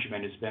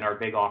management has been our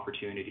big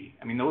opportunity.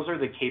 I mean, those are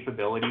the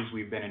capabilities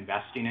we've been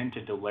investing in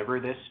to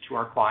deliver this to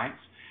our clients.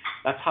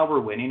 That's how we're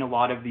winning a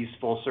lot of these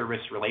full service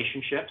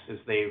relationships, is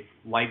they've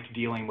liked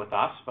dealing with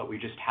us, but we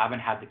just haven't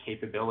had the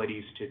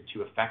capabilities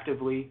to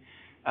effectively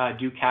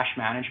do cash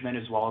management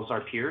as well as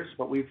our peers.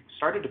 But we've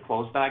started to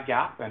close that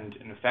gap and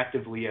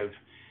effectively have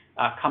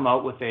come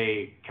out with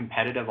a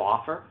competitive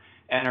offer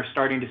and are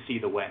starting to see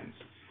the wins.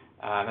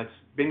 That's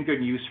been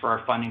good news for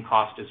our funding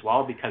cost as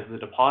well, because the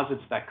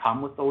deposits that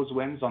come with those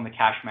wins on the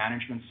cash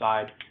management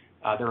side,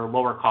 they're a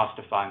lower cost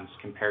of funds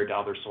compared to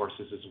other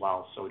sources as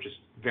well. So just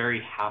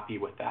very happy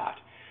with that.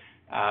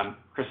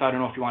 Chris, I don't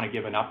know if you want to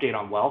give an update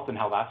on wealth and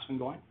how that's been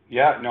going.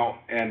 Yeah, no,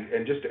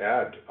 and just to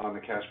add on the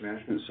cash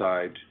management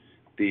side,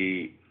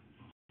 the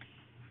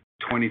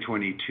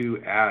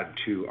 2022 add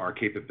to our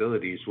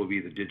capabilities will be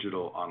the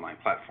digital online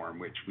platform,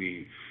 which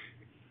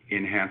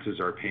enhances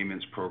our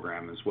payments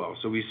program as well.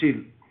 So we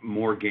see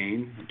more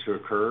gain to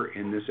occur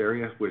in this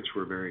area, which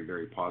we're very,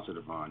 very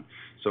positive on.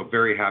 So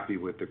very happy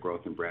with the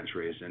growth in branch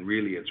raise, and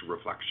really it's a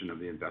reflection of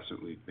the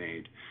investment we've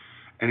made.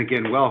 And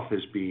again, wealth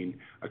has been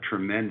a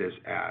tremendous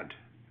add.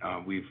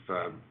 We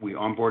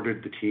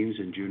onboarded the teams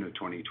in June of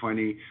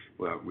 2020,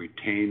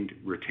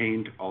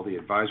 retained all the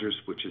advisors,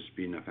 which has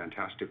been a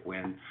fantastic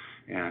win,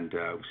 and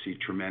we see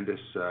tremendous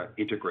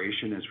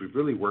integration as we've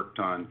really worked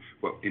on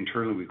what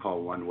internally we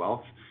call One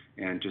Wealth,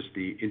 and just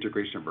the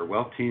integration of our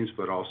wealth teams,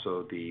 but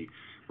also the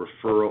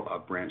referral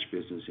of branch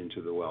business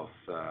into the wealth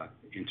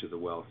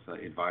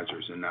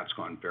advisors, and that's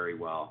gone very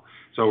well.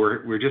 So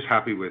we're just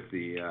happy with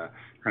the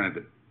kind of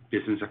the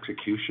business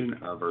execution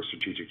of our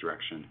strategic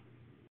direction.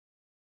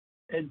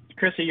 And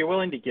Chris, are you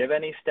willing to give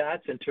any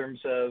stats in terms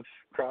of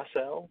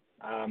cross-sell,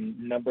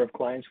 number of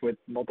clients with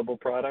multiple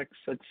products?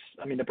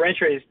 The branch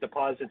raised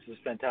deposits is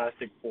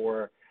fantastic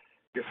for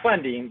your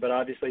funding, but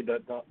obviously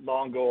the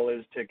long goal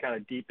is to kind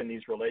of deepen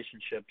these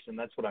relationships, and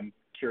that's what I'm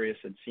curious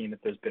at seeing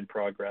if there's been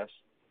progress.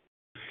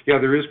 Yeah,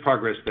 there is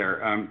progress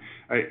there.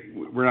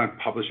 We're not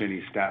publishing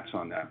any stats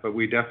on that, but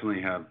we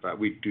definitely have.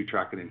 We do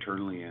track it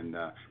internally, and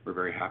we're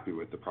very happy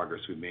with the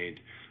progress we've made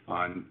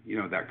on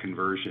that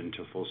conversion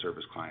to full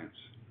service clients.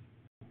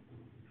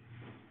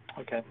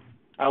 Okay,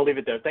 I'll leave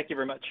it there. Thank you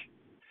very much.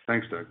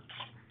 Thanks, Doug.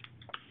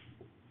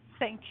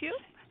 Thank you.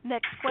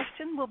 Next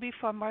question will be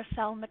from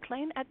Marcel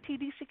McLean at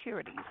TD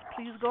Securities.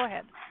 Please go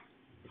ahead.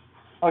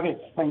 Okay,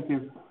 thank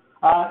you.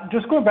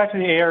 Just going back to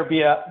the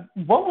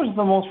AIRB, what was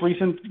the most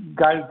recent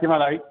guidance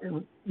given? Are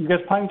you guys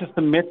planning to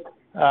submit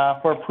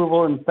for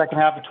approval in the second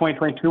half of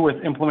 2022 with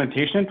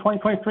implementation in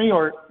 2023,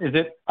 or is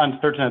it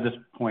uncertain at this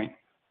point?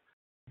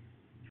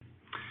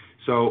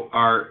 So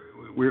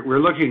we're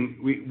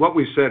looking. What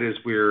we've said is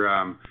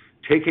we're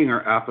taking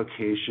our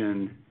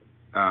application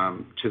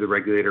to the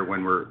regulator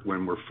when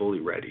we're fully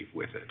ready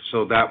with it.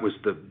 So that was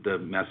the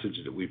message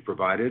that we've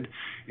provided.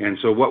 And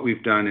so what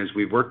we've done is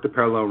we've worked the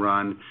parallel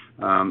run,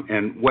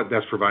 and what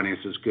that's providing us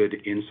is good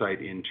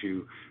insight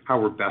into how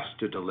we're best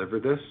to deliver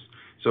this.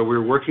 So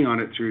we're working on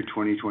it through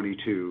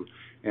 2022,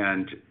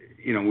 and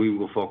we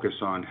will focus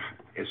on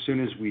as soon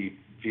as we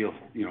feel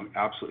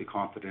absolutely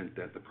confident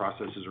that the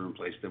processes are in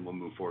place, then we'll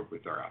move forward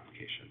with our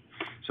application.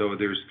 So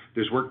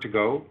there's work to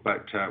go,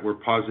 but we're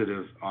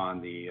positive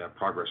on the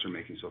progress we're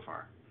making so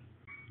far.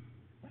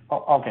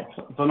 Oh, okay,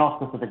 so no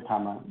specific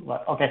timeline.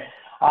 Okay,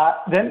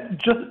 then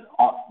just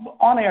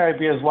on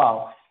AIRB as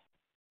well,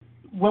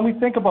 when we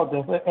think about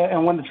this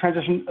and when the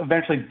transition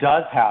eventually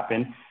does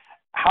happen,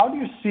 how do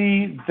you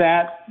see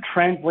that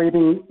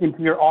translating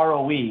into your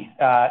ROE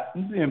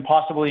in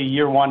possibly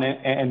year one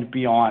and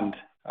beyond?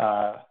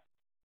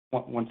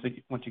 Once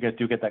you guys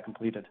do get that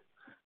completed?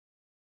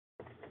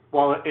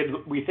 Well,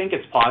 we think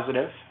it's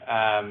positive.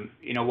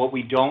 What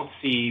we don't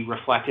see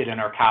reflected in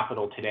our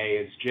capital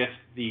today is just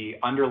the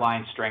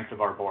underlying strength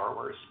of our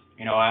borrowers.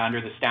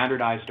 Under the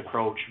standardized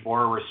approach,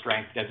 borrower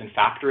strength doesn't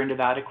factor into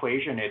that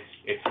equation.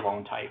 It's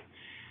loan type.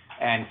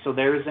 And so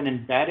there's an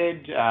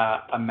embedded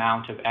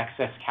amount of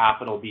excess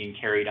capital being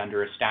carried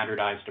under a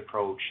standardized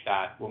approach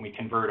that when we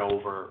convert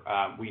over,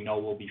 we know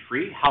will be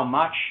free. How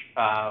much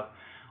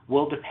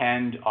will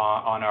depend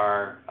on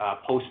our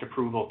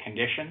post-approval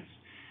conditions,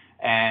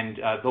 and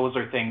those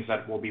are things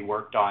that will be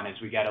worked on as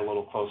we get a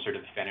little closer to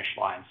the finish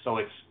line. So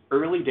it's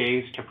early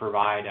days to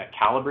provide a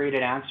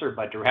calibrated answer,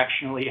 but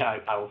directionally,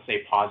 I will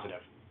say positive.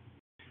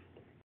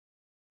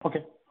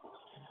 Okay,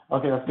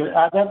 that's good.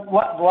 Then the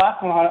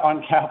last one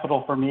on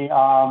capital for me,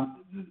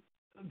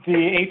 the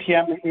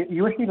ATM,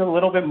 you received a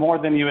little bit more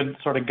than you had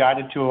sort of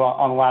guided to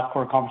on the last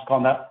quarter conference call,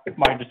 and that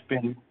might have just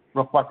been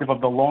reflective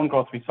of the loan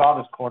growth we saw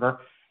this quarter.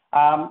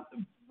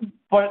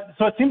 But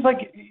so it seems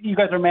like you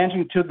guys are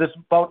managing to this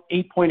about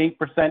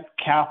 8.8%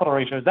 capital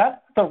ratio. Is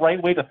that the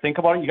right way to think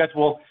about it? You guys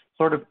will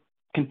sort of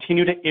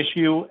continue to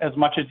issue as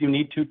much as you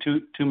need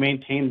to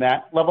maintain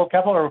that level of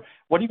capital, or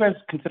what do you guys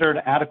consider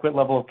an adequate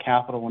level of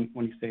capital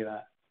when you say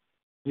that?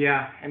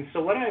 Yeah, and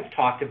so what I've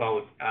talked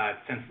about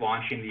since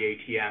launching the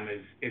ATM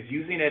is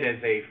using it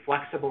as a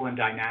flexible and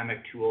dynamic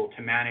tool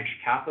to manage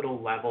capital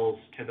levels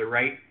to the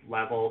right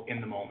level in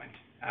the moment.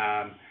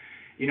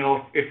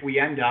 If we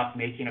end up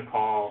making a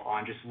call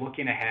on just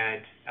looking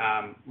ahead,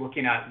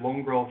 looking at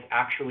loan growth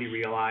actually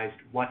realized,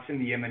 what's in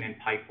the imminent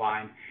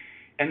pipeline,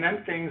 and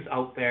then things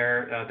out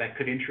there that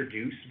could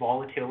introduce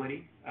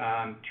volatility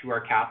to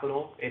our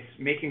capital, it's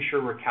making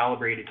sure we're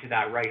calibrated to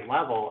that right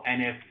level.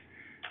 And if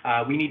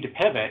we need to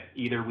pivot,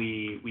 either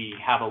we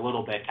have a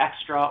little bit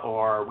extra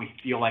or we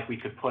feel like we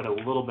could put a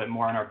little bit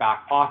more in our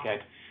back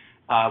pocket,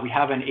 we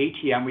have an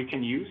ATM we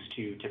can use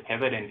to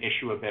pivot and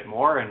issue a bit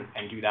more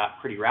and do that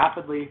pretty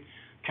rapidly.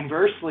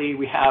 Conversely,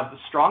 we have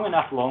strong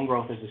enough loan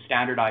growth as a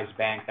standardized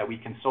bank that we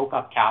can soak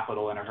up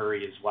capital in a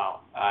hurry as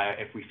well,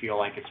 if we feel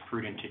like it's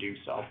prudent to do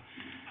so.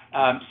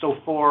 So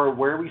for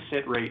where we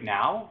sit right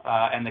now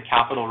and the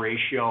capital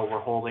ratio we're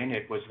holding,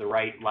 it was the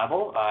right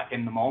level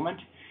in the moment.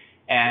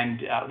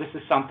 And this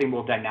is something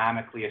we'll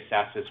dynamically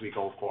assess as we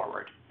go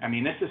forward. I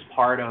mean, this is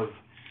part of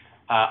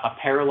a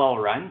parallel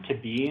run to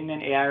being an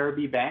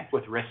AIRB bank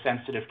with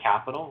risk-sensitive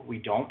capital. We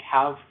don't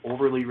have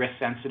overly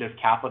risk-sensitive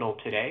capital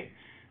today,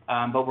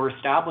 but we're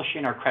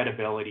establishing our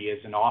credibility as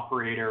an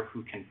operator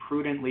who can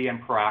prudently and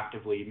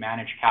proactively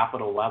manage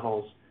capital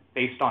levels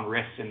based on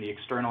risks in the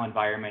external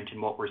environment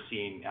and what we're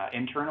seeing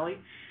internally.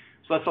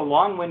 So that's a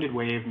long-winded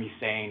way of me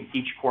saying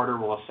each quarter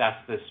we'll assess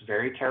this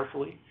very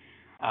carefully.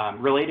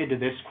 Related to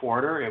this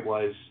quarter, it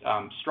was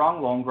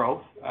strong loan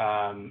growth.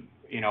 That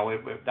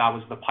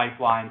was the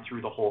pipeline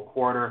through the whole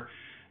quarter.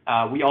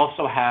 We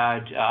also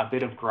had a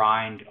bit of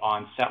grind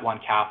on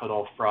CET1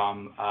 capital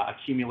from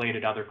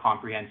accumulated other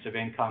comprehensive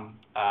income.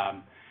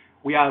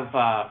 We have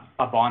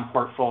a bond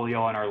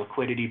portfolio in our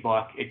liquidity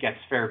book. It gets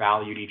fair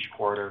valued each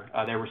quarter.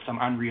 There were some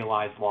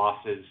unrealized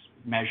losses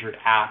measured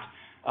at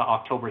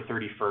October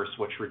 31st,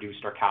 which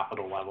reduced our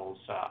capital levels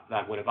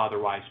that would have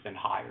otherwise been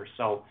higher.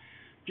 So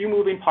a few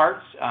moving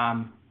parts,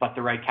 but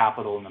the right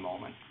capital in the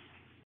moment.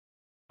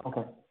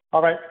 Okay.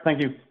 All right.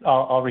 Thank you.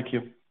 I'll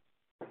requeue.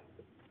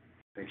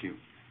 Thank you.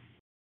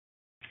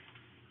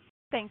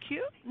 Thank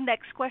you.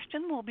 Next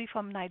question will be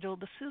from Nigel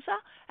D'Souza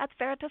at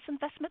Veritas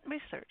Investment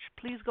Research.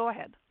 Please go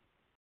ahead.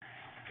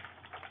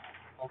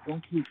 Well,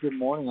 thank you. Good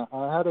morning.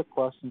 I had a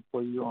question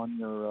for you on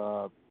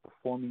your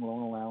performing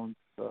loan allowance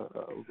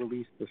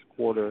release this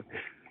quarter.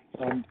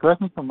 And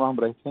correct me if I'm wrong,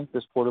 but I think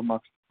this quarter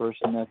marks the first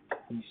net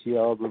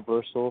PCL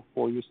reversal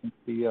for you since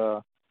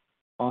the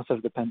onset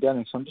of the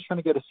pandemic. So I'm just trying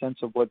to get a sense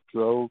of what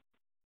drove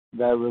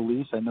that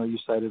release. I know you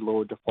cited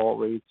lower default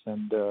rates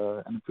and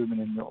an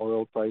improvement in your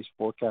oil price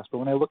forecast. But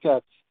when I look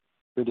at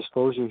your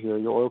disclosure here,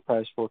 your oil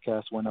price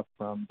forecast went up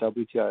from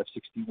WTI of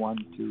 61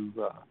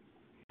 to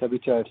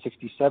WTI of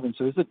 67.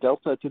 So is the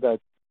delta to that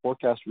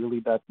forecast really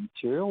that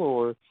material,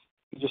 or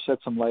can you just shed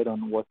some light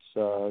on what's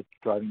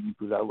driving you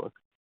through that look?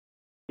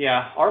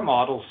 Yeah, our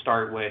models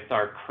start with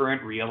our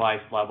current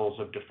realized levels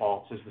of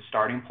defaults as the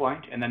starting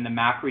point, and then the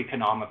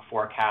macroeconomic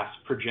forecast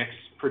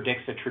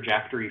predicts a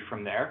trajectory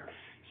from there.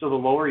 So the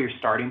lower your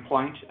starting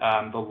point,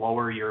 the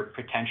lower your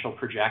potential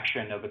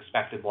projection of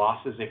expected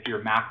losses if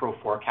your macro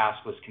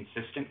forecast was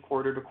consistent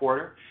quarter to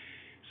quarter.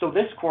 So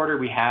this quarter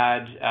we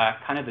had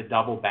kind of the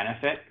double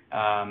benefit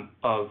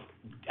of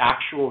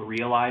actual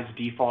realized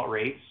default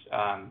rates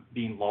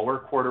being lower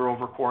quarter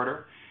over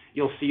quarter.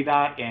 You'll see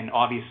that in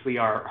obviously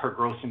our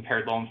gross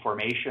impaired loan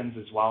formations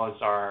as well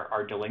as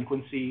our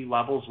delinquency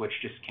levels, which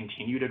just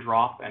continue to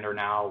drop and are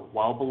now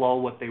well below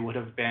what they would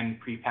have been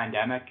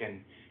pre-pandemic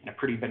and in a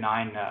pretty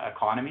benign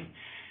economy.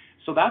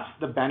 So that's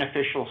the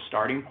beneficial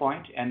starting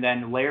point. And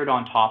then layered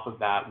on top of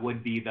that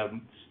would be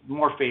the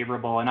more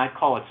favorable, and I'd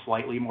call it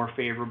slightly more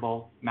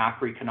favorable,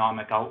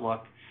 macroeconomic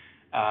outlook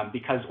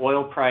because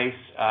oil price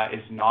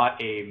is not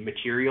a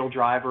material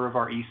driver of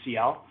our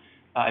ECL.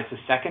 It's a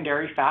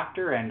secondary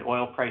factor, and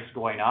oil price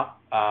going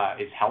up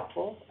is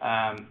helpful,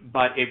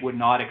 but it would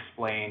not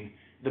explain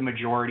the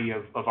majority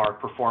of our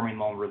performing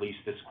loan release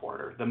this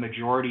quarter. The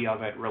majority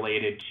of it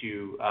related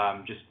to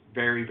just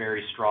very,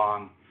 very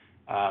strong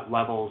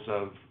levels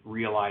of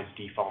realized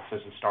defaults as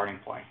a starting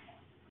point.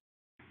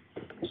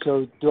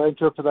 So do I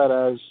interpret that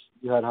as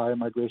you had higher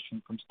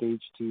migration from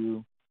stage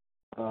 2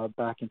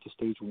 back into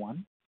stage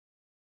 1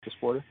 this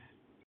quarter?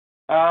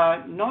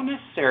 Not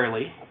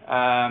necessarily.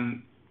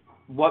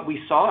 What we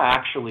saw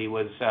actually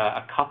was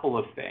a couple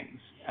of things.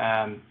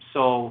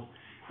 So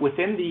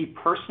within the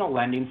personal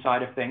lending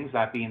side of things,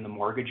 that being the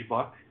mortgage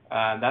book,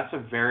 that's a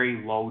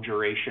very low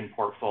duration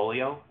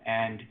portfolio.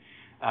 And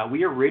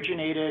we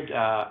originated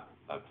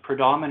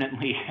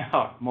predominantly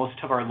most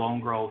of our loan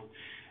growth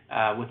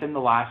within the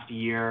last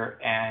year.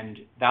 And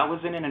that was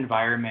in an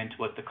environment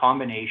with the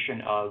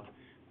combination of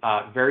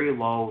very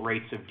low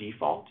rates of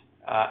default,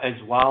 as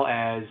well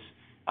as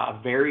a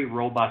very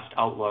robust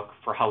outlook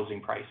for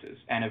housing prices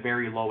and a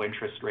very low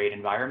interest rate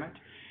environment.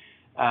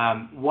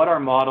 What our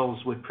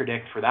models would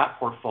predict for that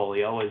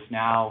portfolio is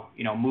now,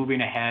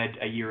 moving ahead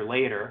a year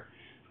later,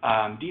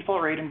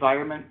 Default rate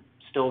environment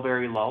still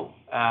very low,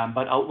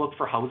 but outlook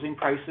for housing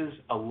prices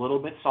a little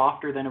bit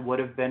softer than it would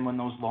have been when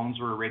those loans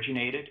were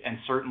originated, and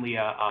certainly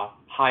a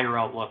higher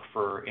outlook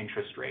for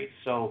interest rates.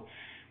 So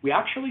we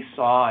actually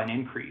saw an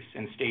increase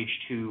in stage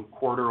 2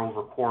 quarter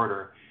over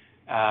quarter,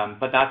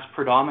 but that's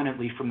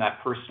predominantly from that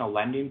personal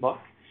lending book.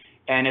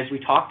 And as we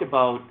talked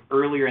about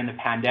earlier in the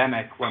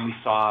pandemic, when we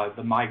saw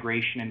the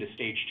migration into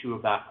stage 2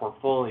 of that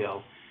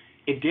portfolio,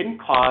 it didn't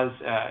cause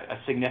a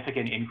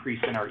significant increase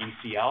in our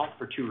ECL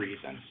for 2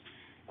 reasons.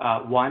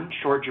 One,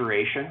 short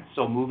duration,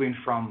 so moving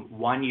from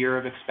 1 year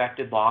of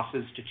expected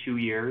losses to 2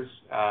 years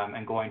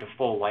and going to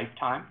full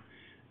lifetime,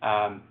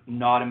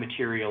 not a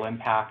material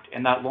impact.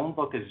 And that loan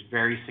book is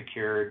very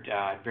secured,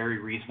 very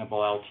reasonable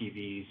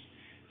LTVs.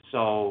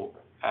 So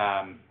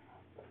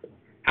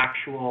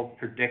actual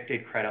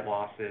predicted credit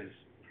losses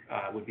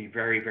would be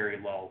very, very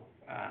low,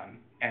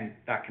 and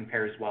that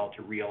compares well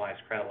to realized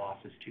credit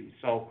losses too.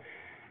 So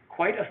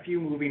quite a few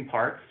moving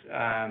parts,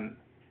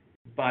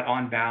 but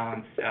on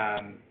balance,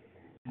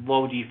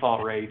 low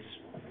default rates,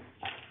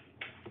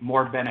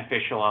 more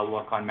beneficial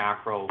outlook on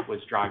macro was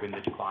driving the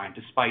decline,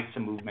 despite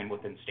some movement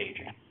within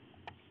staging.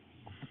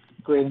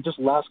 Great. And just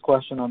last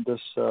question on this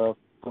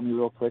from you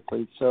real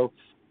quickly. So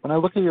when I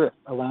look at your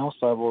allowance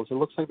levels, it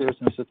looks like there's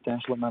a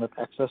substantial amount of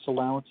excess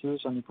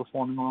allowances on your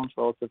performing loans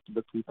relative to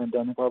the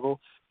pre-pandemic level.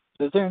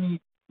 So is there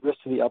any risk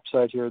to the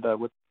upside here that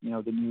with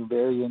the new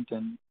variant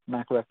and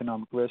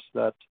macroeconomic risk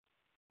that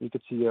you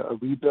could see a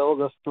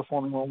rebuild of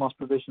performing loan loss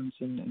provisions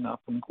in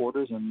upcoming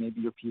quarters and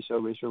maybe your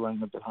PCL ratio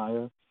running a bit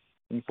higher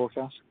than you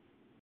forecast?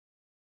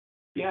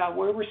 Yeah,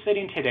 where we're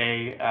sitting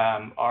today,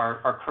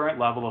 our current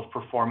level of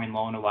performing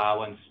loan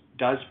allowance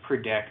does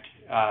predict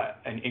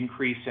an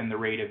increase in the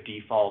rate of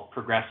default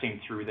progressing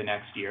through the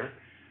next year.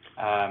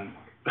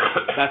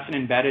 That's an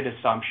embedded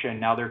assumption.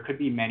 Now, there could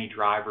be many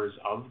drivers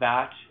of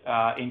that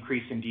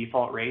increase in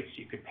default rates.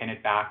 You could pin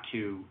it back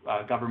to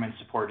government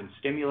support and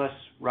stimulus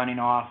running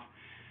off,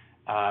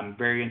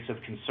 variants of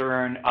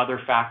concern, other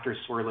factors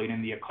swirling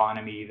in the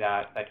economy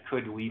that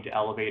could lead to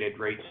elevated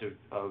rates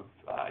of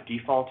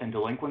default and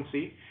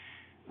delinquency.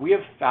 We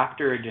have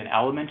factored an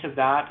element of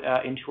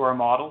that into our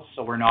models,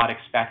 so we're not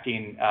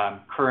expecting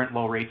current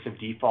low rates of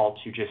default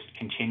to just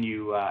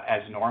continue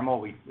as normal.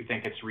 We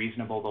think it's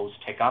reasonable those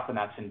tick up, and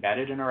that's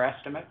embedded in our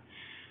estimate.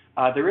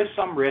 There is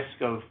some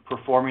risk of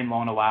performing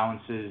loan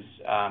allowances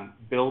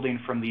building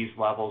from these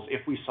levels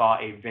if we saw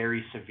a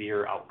very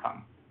severe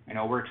outcome.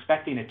 We're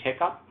expecting a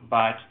tick up,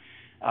 but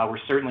we're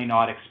certainly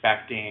not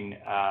expecting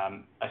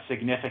a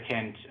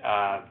significant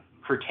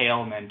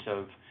curtailment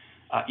of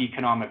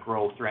economic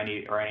growth or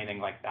anything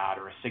like that,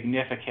 or a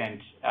significant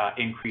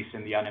increase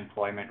in the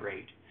unemployment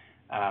rate.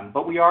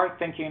 But we are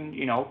thinking,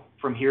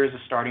 from here as a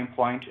starting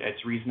point,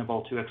 it's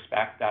reasonable to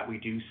expect that we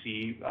do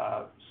see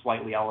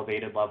slightly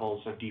elevated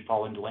levels of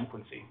default and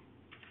delinquency.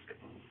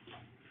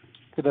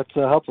 Okay, that's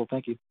helpful.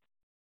 Thank you.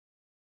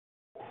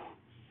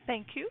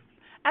 Thank you.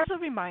 As a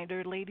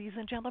reminder, ladies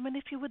and gentlemen,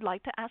 if you would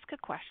like to ask a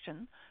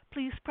question,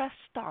 please press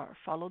star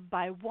followed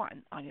by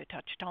 1 on your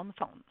touch-tone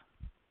phone.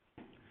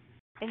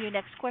 And your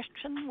next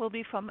question will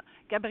be from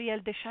Gabriel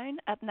Dechaine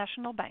at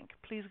National Bank.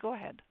 Please go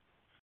ahead.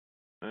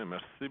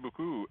 Merci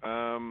beaucoup.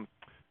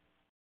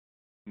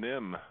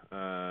 NIM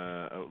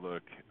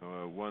outlook.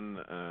 One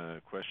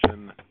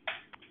question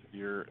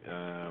here.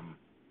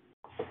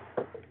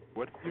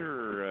 What's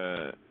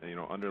your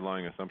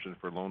underlying assumption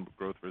for loan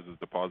growth versus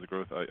deposit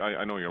growth?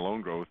 I know your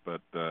loan growth,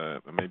 but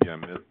maybe I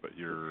missed, but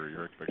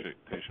your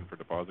expectation for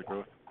deposit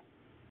growth?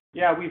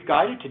 Yeah, we've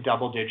guided to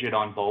double digit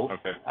on both.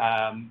 Okay.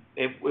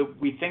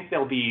 We think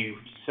they'll be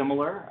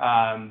similar,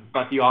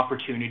 but the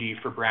opportunity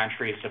for branch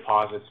raised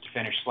deposits to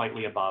finish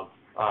slightly above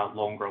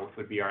loan growth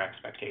would be our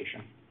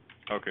expectation.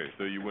 Okay,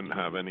 so you wouldn't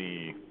have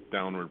any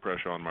downward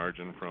pressure on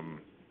margin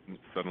from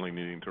suddenly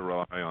needing to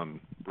rely on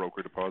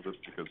broker deposits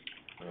because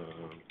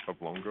of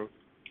loan growth?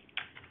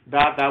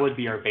 That would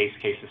be our base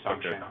case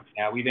assumption. Okay.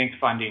 Yeah, we think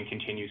funding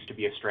continues to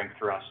be a strength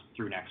for us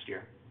through next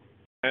year.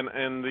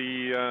 And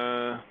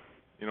the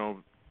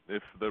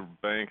if the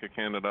Bank of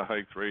Canada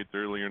hikes rates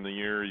earlier in the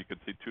year, you could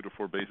see 2 to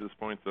 4 basis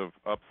points of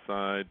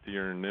upside to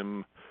your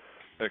NIM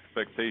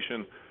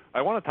expectation.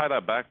 I want to tie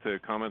that back to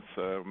comments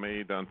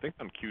made on, I think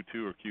on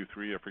Q2 or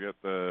Q3, I forget,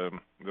 the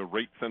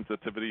rate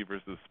sensitivity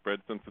versus spread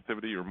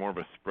sensitivity. You're more of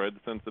a spread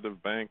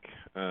sensitive bank,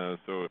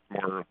 so it's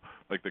more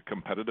like the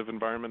competitive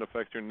environment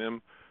affects your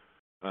NIM.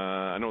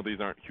 I know these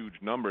aren't huge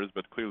numbers,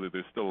 but clearly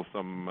there's still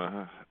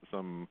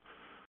some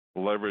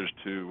leverage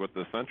to what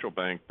the central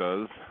bank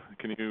does.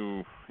 Can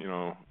you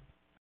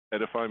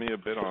edify me a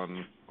bit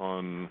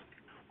on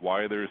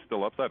why there's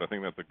still upside? I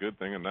think that's a good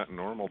thing and not a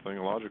normal thing,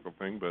 a logical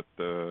thing, but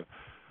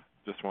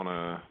just want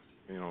to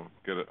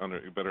get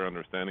a better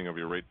understanding of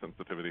your rate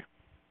sensitivity.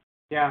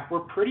 Yeah, we're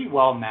pretty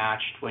well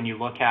matched when you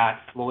look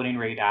at floating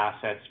rate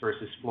assets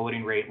versus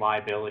floating rate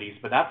liabilities,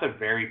 but that's a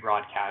very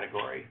broad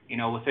category.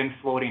 Within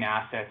floating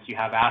assets, you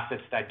have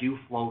assets that do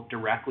float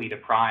directly to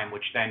prime,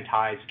 which then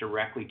ties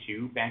directly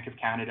to Bank of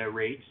Canada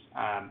rates.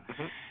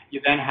 You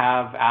then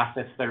have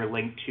assets that are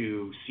linked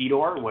to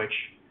CDOR, which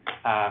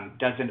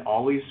doesn't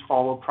always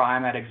follow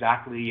prime at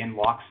exactly in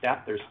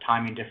lockstep. There's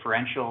timing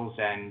differentials,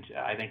 and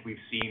I think we've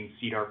seen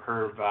CDOR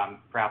curve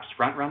perhaps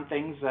front-run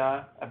things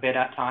a bit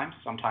at times.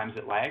 Sometimes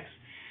it lags.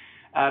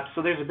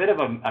 So there's a bit of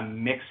a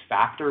mixed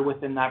factor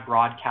within that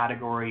broad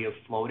category of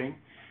floating.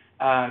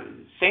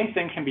 Same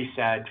thing can be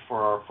said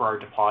for our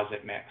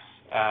deposit mix.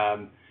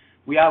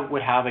 We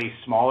would have a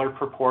smaller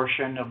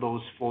proportion of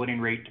those floating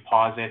rate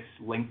deposits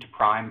linked to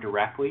prime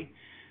directly.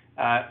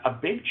 A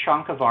big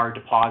chunk of our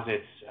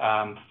deposits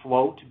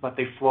float, but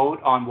they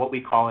float on what we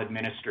call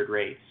administered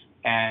rates.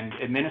 And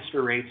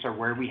administered rates are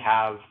where we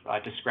have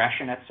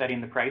discretion at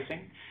setting the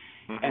pricing.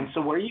 Mm-hmm. And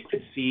so where you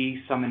could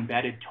see some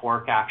embedded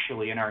torque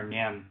actually in our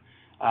NIM,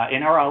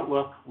 in our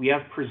outlook, we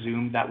have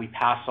presumed that we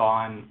pass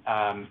on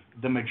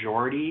the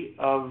majority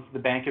of the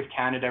Bank of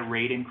Canada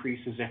rate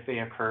increases if they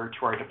occur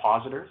to our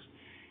depositors.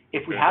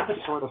 If we had the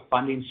sort of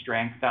funding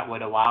strength that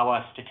would allow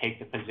us to take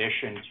the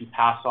position to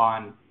pass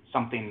on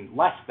something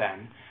less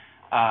than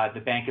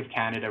the Bank of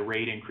Canada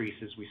rate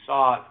increases we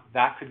saw,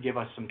 that could give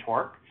us some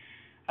torque.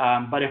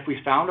 But if we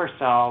found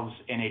ourselves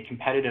in a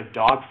competitive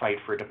dogfight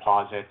for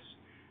deposits,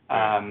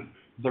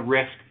 the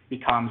risk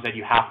becomes that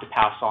you have to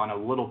pass on a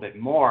little bit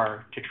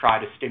more to try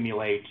to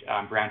stimulate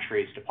branch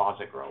raised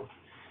deposit growth.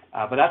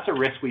 But that's a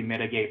risk we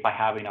mitigate by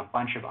having a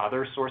bunch of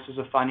other sources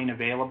of funding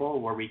available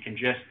where we can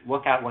just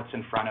look at what's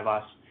in front of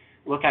us,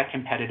 look at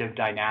competitive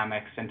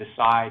dynamics and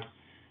decide,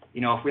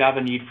 if we have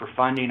a need for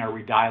funding, are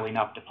we dialing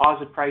up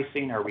deposit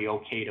pricing? Are we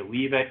okay to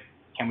leave it?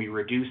 Can we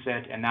reduce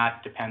it? And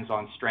that depends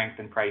on strength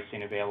and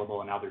pricing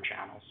available in other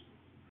channels.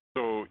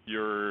 So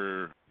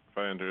if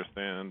I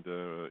understand,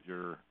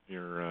 you're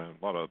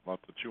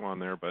lots to chew on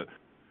there, but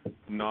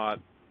not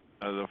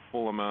the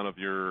full amount of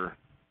your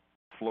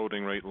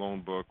floating rate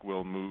loan book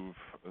will move.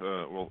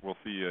 We'll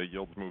see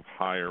yields move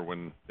higher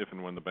if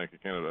and when the Bank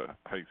of Canada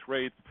hikes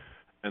rates,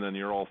 and then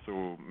you're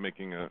also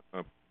making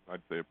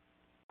I'd say, a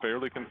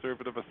fairly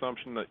conservative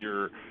assumption that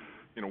you're,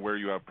 where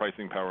you have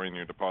pricing power in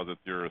your deposits,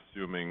 you're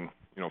assuming,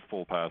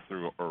 full pass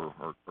through or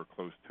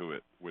close to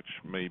it, which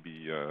may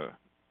be,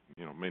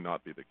 may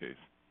not be the case.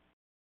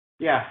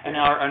 Yeah, and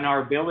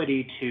our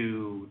ability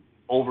to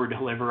over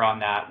deliver on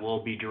that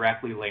will be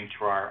directly linked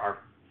to our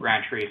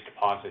branch raised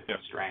deposit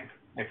strength.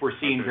 If we're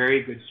seeing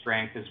very good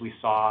strength as we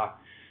saw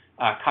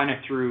kind of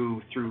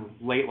through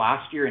late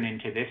last year and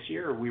into this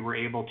year, we were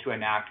able to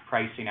enact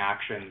pricing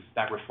actions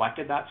that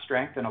reflected that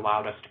strength and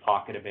allowed us to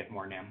pocket a bit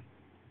more NIM.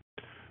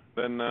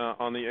 Then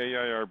on the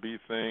AIRB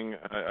thing,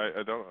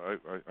 I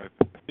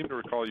seem to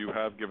recall you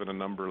have given a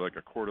number, like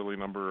a quarterly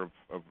number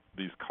of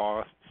these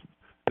costs.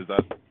 Is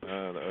that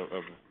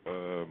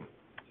of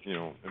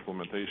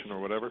implementation or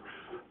whatever?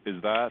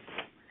 Is that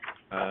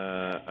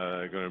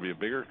going to be a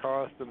bigger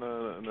cost in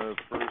the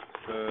first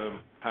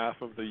half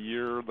of the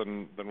year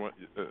than what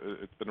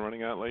it's been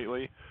running at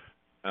lately?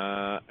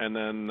 And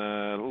then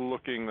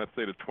looking, let's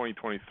say, to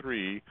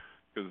 2023,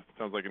 because it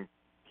sounds like in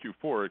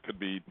Q4 it could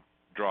be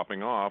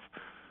dropping off.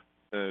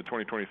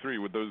 2023,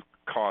 would those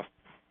costs,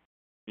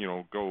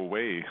 go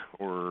away,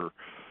 or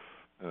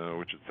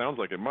which it sounds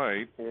like it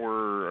might,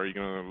 or are you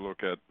going to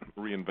look at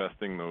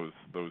reinvesting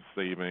those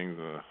savings,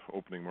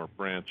 opening more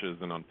branches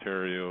in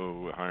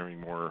Ontario, hiring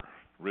more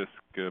risk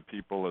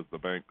people as the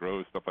bank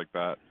grows, stuff like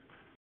that?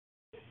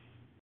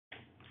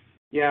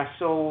 Yeah,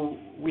 so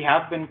we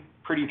have been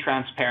pretty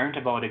transparent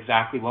about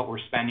exactly what we're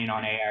spending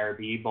on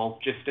AIRB, both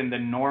just in the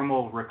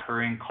normal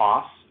recurring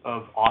costs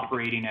of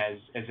operating as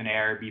an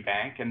AIRB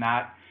bank, and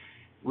that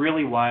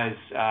really was,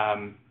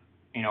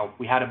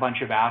 we had a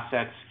bunch of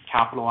assets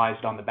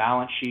capitalized on the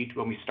balance sheet.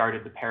 When we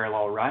started the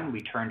parallel run,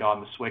 we turned on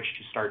the switch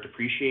to start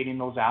depreciating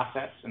those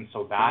assets, and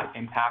so that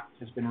impact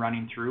has been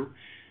running through.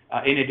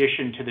 In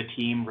addition to the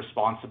team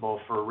responsible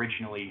for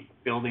originally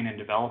building and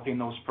developing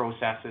those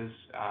processes,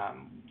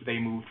 they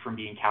moved from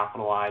being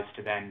capitalized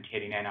to then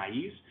hitting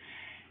NIEs.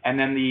 And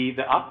then the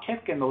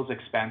uptick in those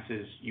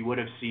expenses you would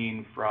have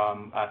seen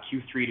from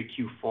Q3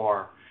 to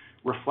Q4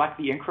 reflect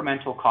the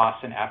incremental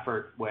costs and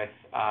effort with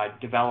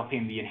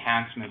developing the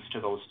enhancements to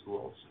those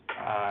tools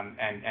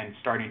and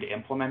starting to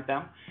implement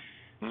them.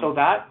 So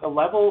that the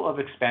level of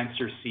expense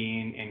you're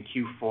seeing in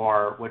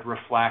Q4 would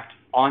reflect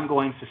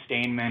ongoing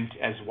sustainment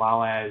as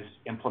well as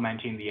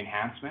implementing the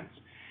enhancements.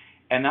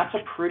 And that's a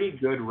pretty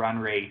good run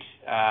rate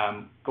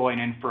going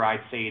in for,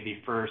 I'd say, the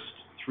first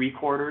 3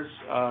 quarters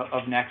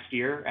of next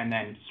year, and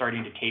then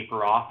starting to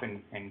taper off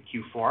in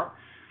Q4.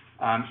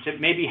 To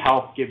maybe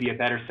help give you a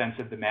better sense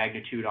of the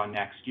magnitude on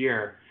next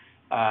year,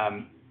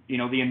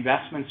 the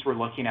investments we're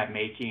looking at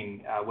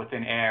making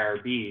within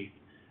AIRB,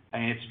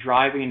 and it's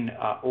driving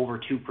over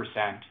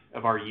 2%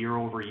 of our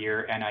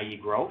year-over-year NIE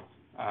growth,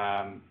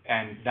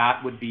 and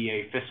that would be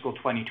a fiscal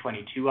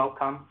 2022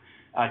 outcome.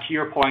 To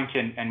your point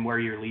and where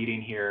you're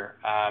leading here,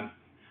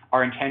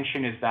 our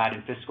intention is that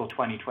in fiscal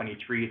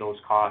 2023, those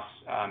costs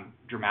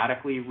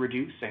dramatically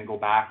reduce and go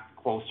back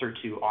closer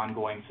to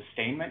ongoing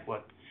sustainment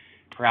with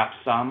perhaps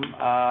some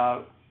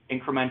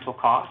incremental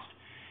cost.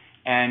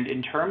 And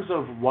in terms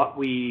of what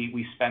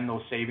we spend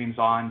those savings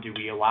on, do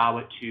we allow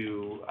it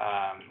to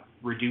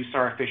reduce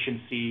our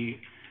efficiency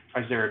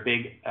Is there a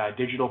big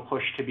digital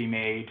push to be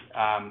made?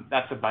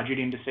 That's a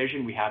budgeting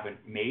decision we haven't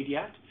made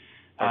yet.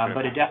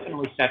 But it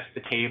definitely sets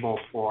the table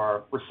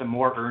for some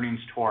more earnings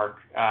torque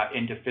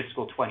into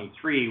fiscal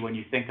 23 when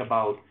you think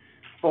about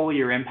full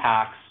year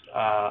impacts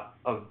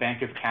of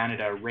Bank of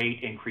Canada rate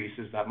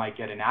increases that might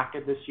get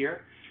enacted this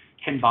year,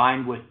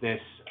 combined with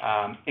this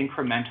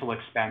incremental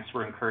expense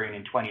we're incurring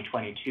in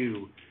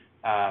 2022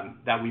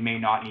 that we may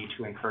not need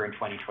to incur in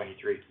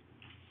 2023.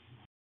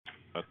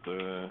 That's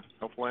a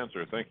helpful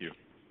answer. Thank you.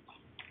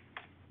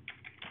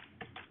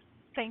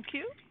 Thank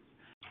you.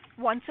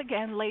 Once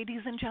again,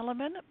 ladies and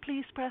gentlemen,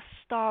 please press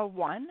star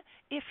 1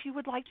 if you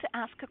would like to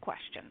ask a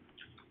question.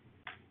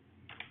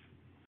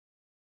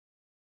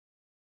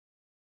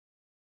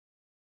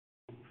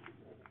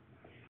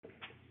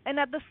 And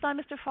at this time,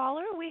 Mr.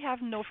 Fowler, we have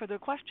no further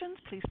questions.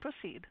 Please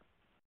proceed.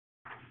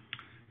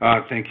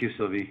 Thank you,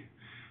 Sylvie.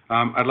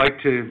 I'd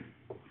like to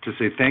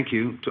say thank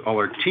you to all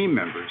our team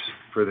members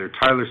for their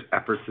tireless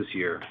efforts this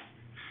year.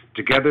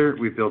 Together,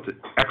 we've built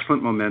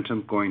excellent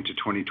momentum going to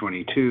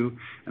 2022,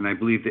 and I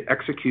believe the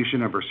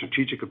execution of our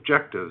strategic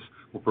objectives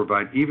will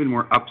provide even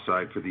more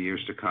upside for the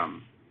years to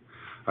come.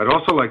 I'd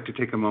also like to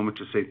take a moment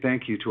to say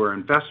thank you to our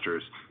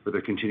investors for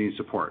their continued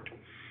support.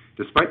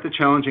 Despite the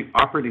challenging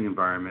operating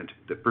environment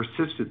that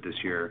persisted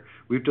this year,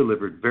 we've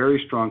delivered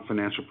very strong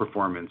financial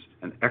performance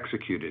and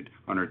executed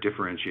on our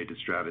differentiated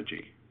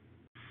strategy.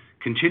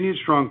 Continued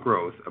strong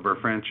growth of our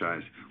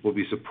franchise will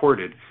be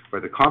supported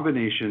by the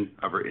combination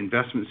of our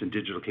investments in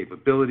digital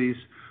capabilities,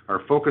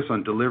 our focus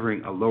on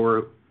delivering a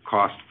lower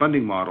cost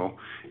funding model,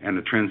 and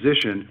a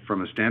transition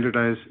from a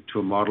standardized to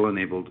a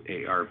model-enabled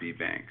ARB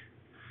bank.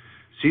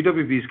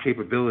 CWB's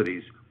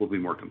capabilities will be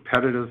more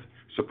competitive,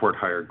 support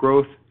higher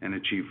growth, and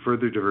achieve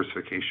further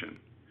diversification.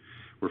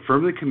 We're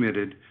firmly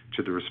committed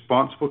to the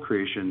responsible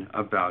creation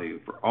of value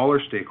for all our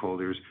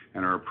stakeholders,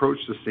 and our approach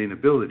to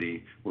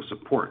sustainability will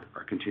support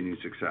our continued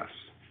success.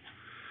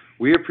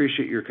 We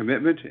appreciate your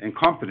commitment and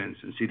confidence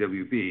in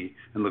CWB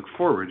and look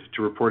forward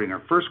to reporting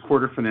our first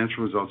quarter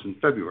financial results in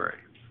February.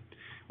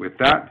 With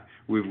that,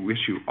 we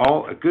wish you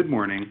all a good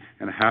morning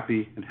and a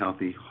happy and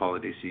healthy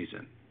holiday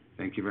season.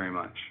 Thank you very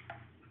much.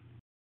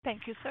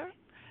 Thank you, sir.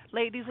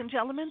 Ladies and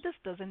gentlemen, this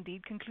does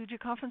indeed conclude your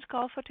conference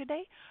call for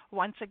today.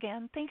 Once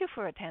again, thank you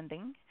for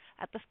attending.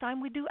 At this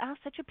time, we do ask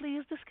that you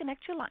please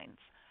disconnect your lines.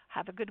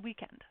 Have a good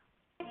weekend.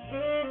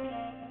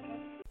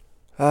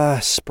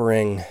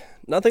 Spring.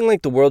 Nothing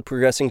like the world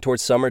progressing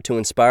towards summer to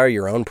inspire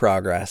your own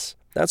progress.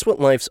 That's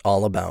what life's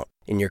all about.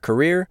 In your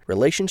career,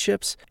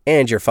 relationships,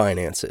 and your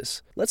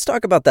finances. Let's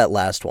talk about that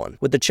last one.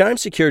 With the Chime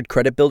Secured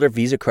Credit Builder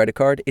Visa Credit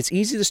Card, it's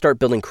easy to start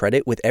building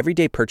credit with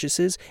everyday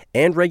purchases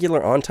and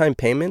regular on-time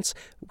payments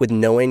with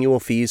no annual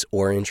fees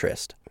or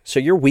interest. So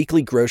your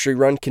weekly grocery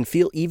run can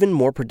feel even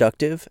more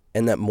productive,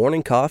 and that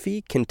morning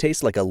coffee can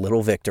taste like a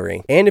little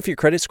victory. And if your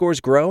credit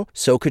scores grow,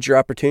 so could your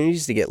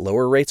opportunities to get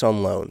lower rates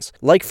on loans.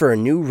 Like for a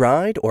new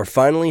ride or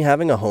finally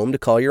having a home to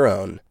call your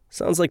own.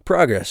 Sounds like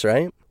progress,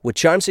 right? With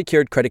Chime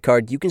Secured Credit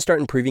Card, you can start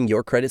improving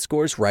your credit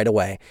scores right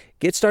away.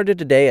 Get started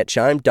today at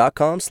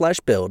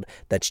chime.com/build.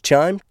 That's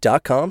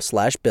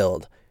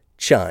chime.com/build.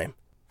 Chime.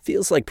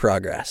 Feels like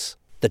progress.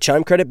 The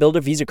Chime Credit Builder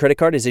Visa Credit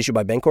Card is issued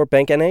by Bancorp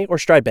Bank N.A. or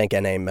Stride Bank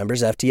N.A.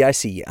 Members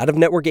FDIC.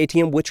 Out-of-network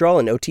ATM withdrawal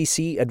and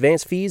OTC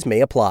advance fees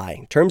may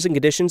apply. Terms and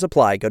conditions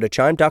apply. Go to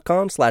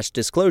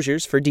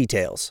chime.com/disclosures for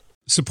details.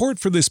 Support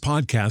for this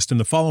podcast and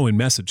the following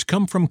message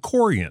come from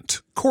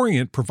Corient.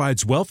 Corient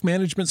provides wealth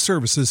management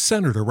services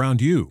centered around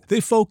you. They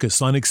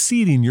focus on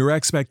exceeding your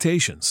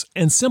expectations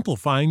and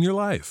simplifying your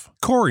life.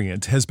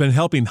 Corient has been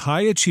helping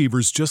high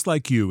achievers just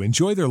like you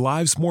enjoy their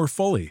lives more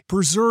fully,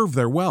 preserve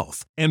their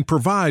wealth, and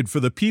provide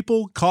for the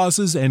people,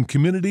 causes, and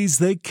communities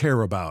they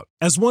care about.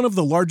 As one of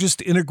the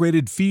largest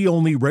integrated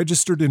fee-only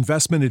registered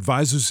investment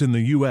advisors in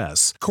the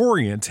U.S.,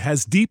 Corient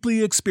has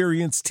deeply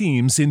experienced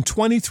teams in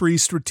 23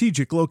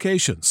 strategic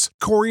locations.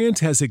 Corient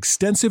has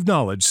extensive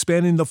knowledge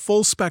spanning the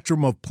full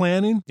spectrum of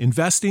planning,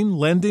 investing,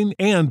 lending,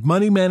 and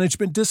money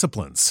management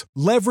disciplines.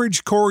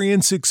 Leverage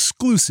Corient's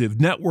exclusive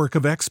network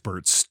of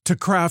experts to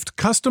craft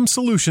custom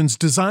solutions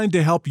designed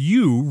to help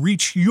you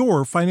reach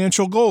your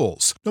financial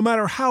goals, no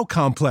matter how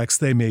complex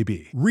they may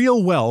be.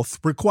 Real wealth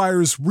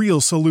requires real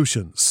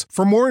solutions.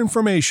 For more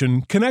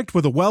information, connect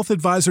with a wealth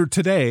advisor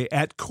today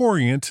at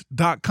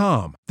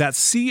Corient.com.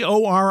 That's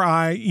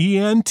Corient.com.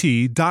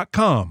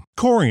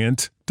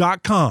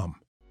 Corient.com.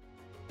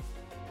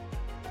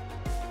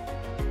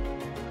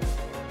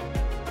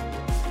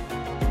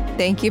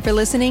 Thank you for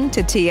listening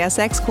to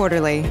TSX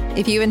Quarterly.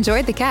 If you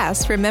enjoyed the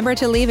cast, remember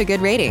to leave a good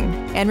rating.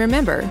 And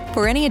remember,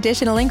 for any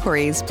additional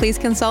inquiries, please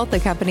consult the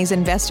company's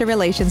investor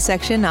relations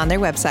section on their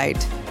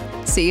website.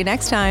 See you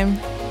next time.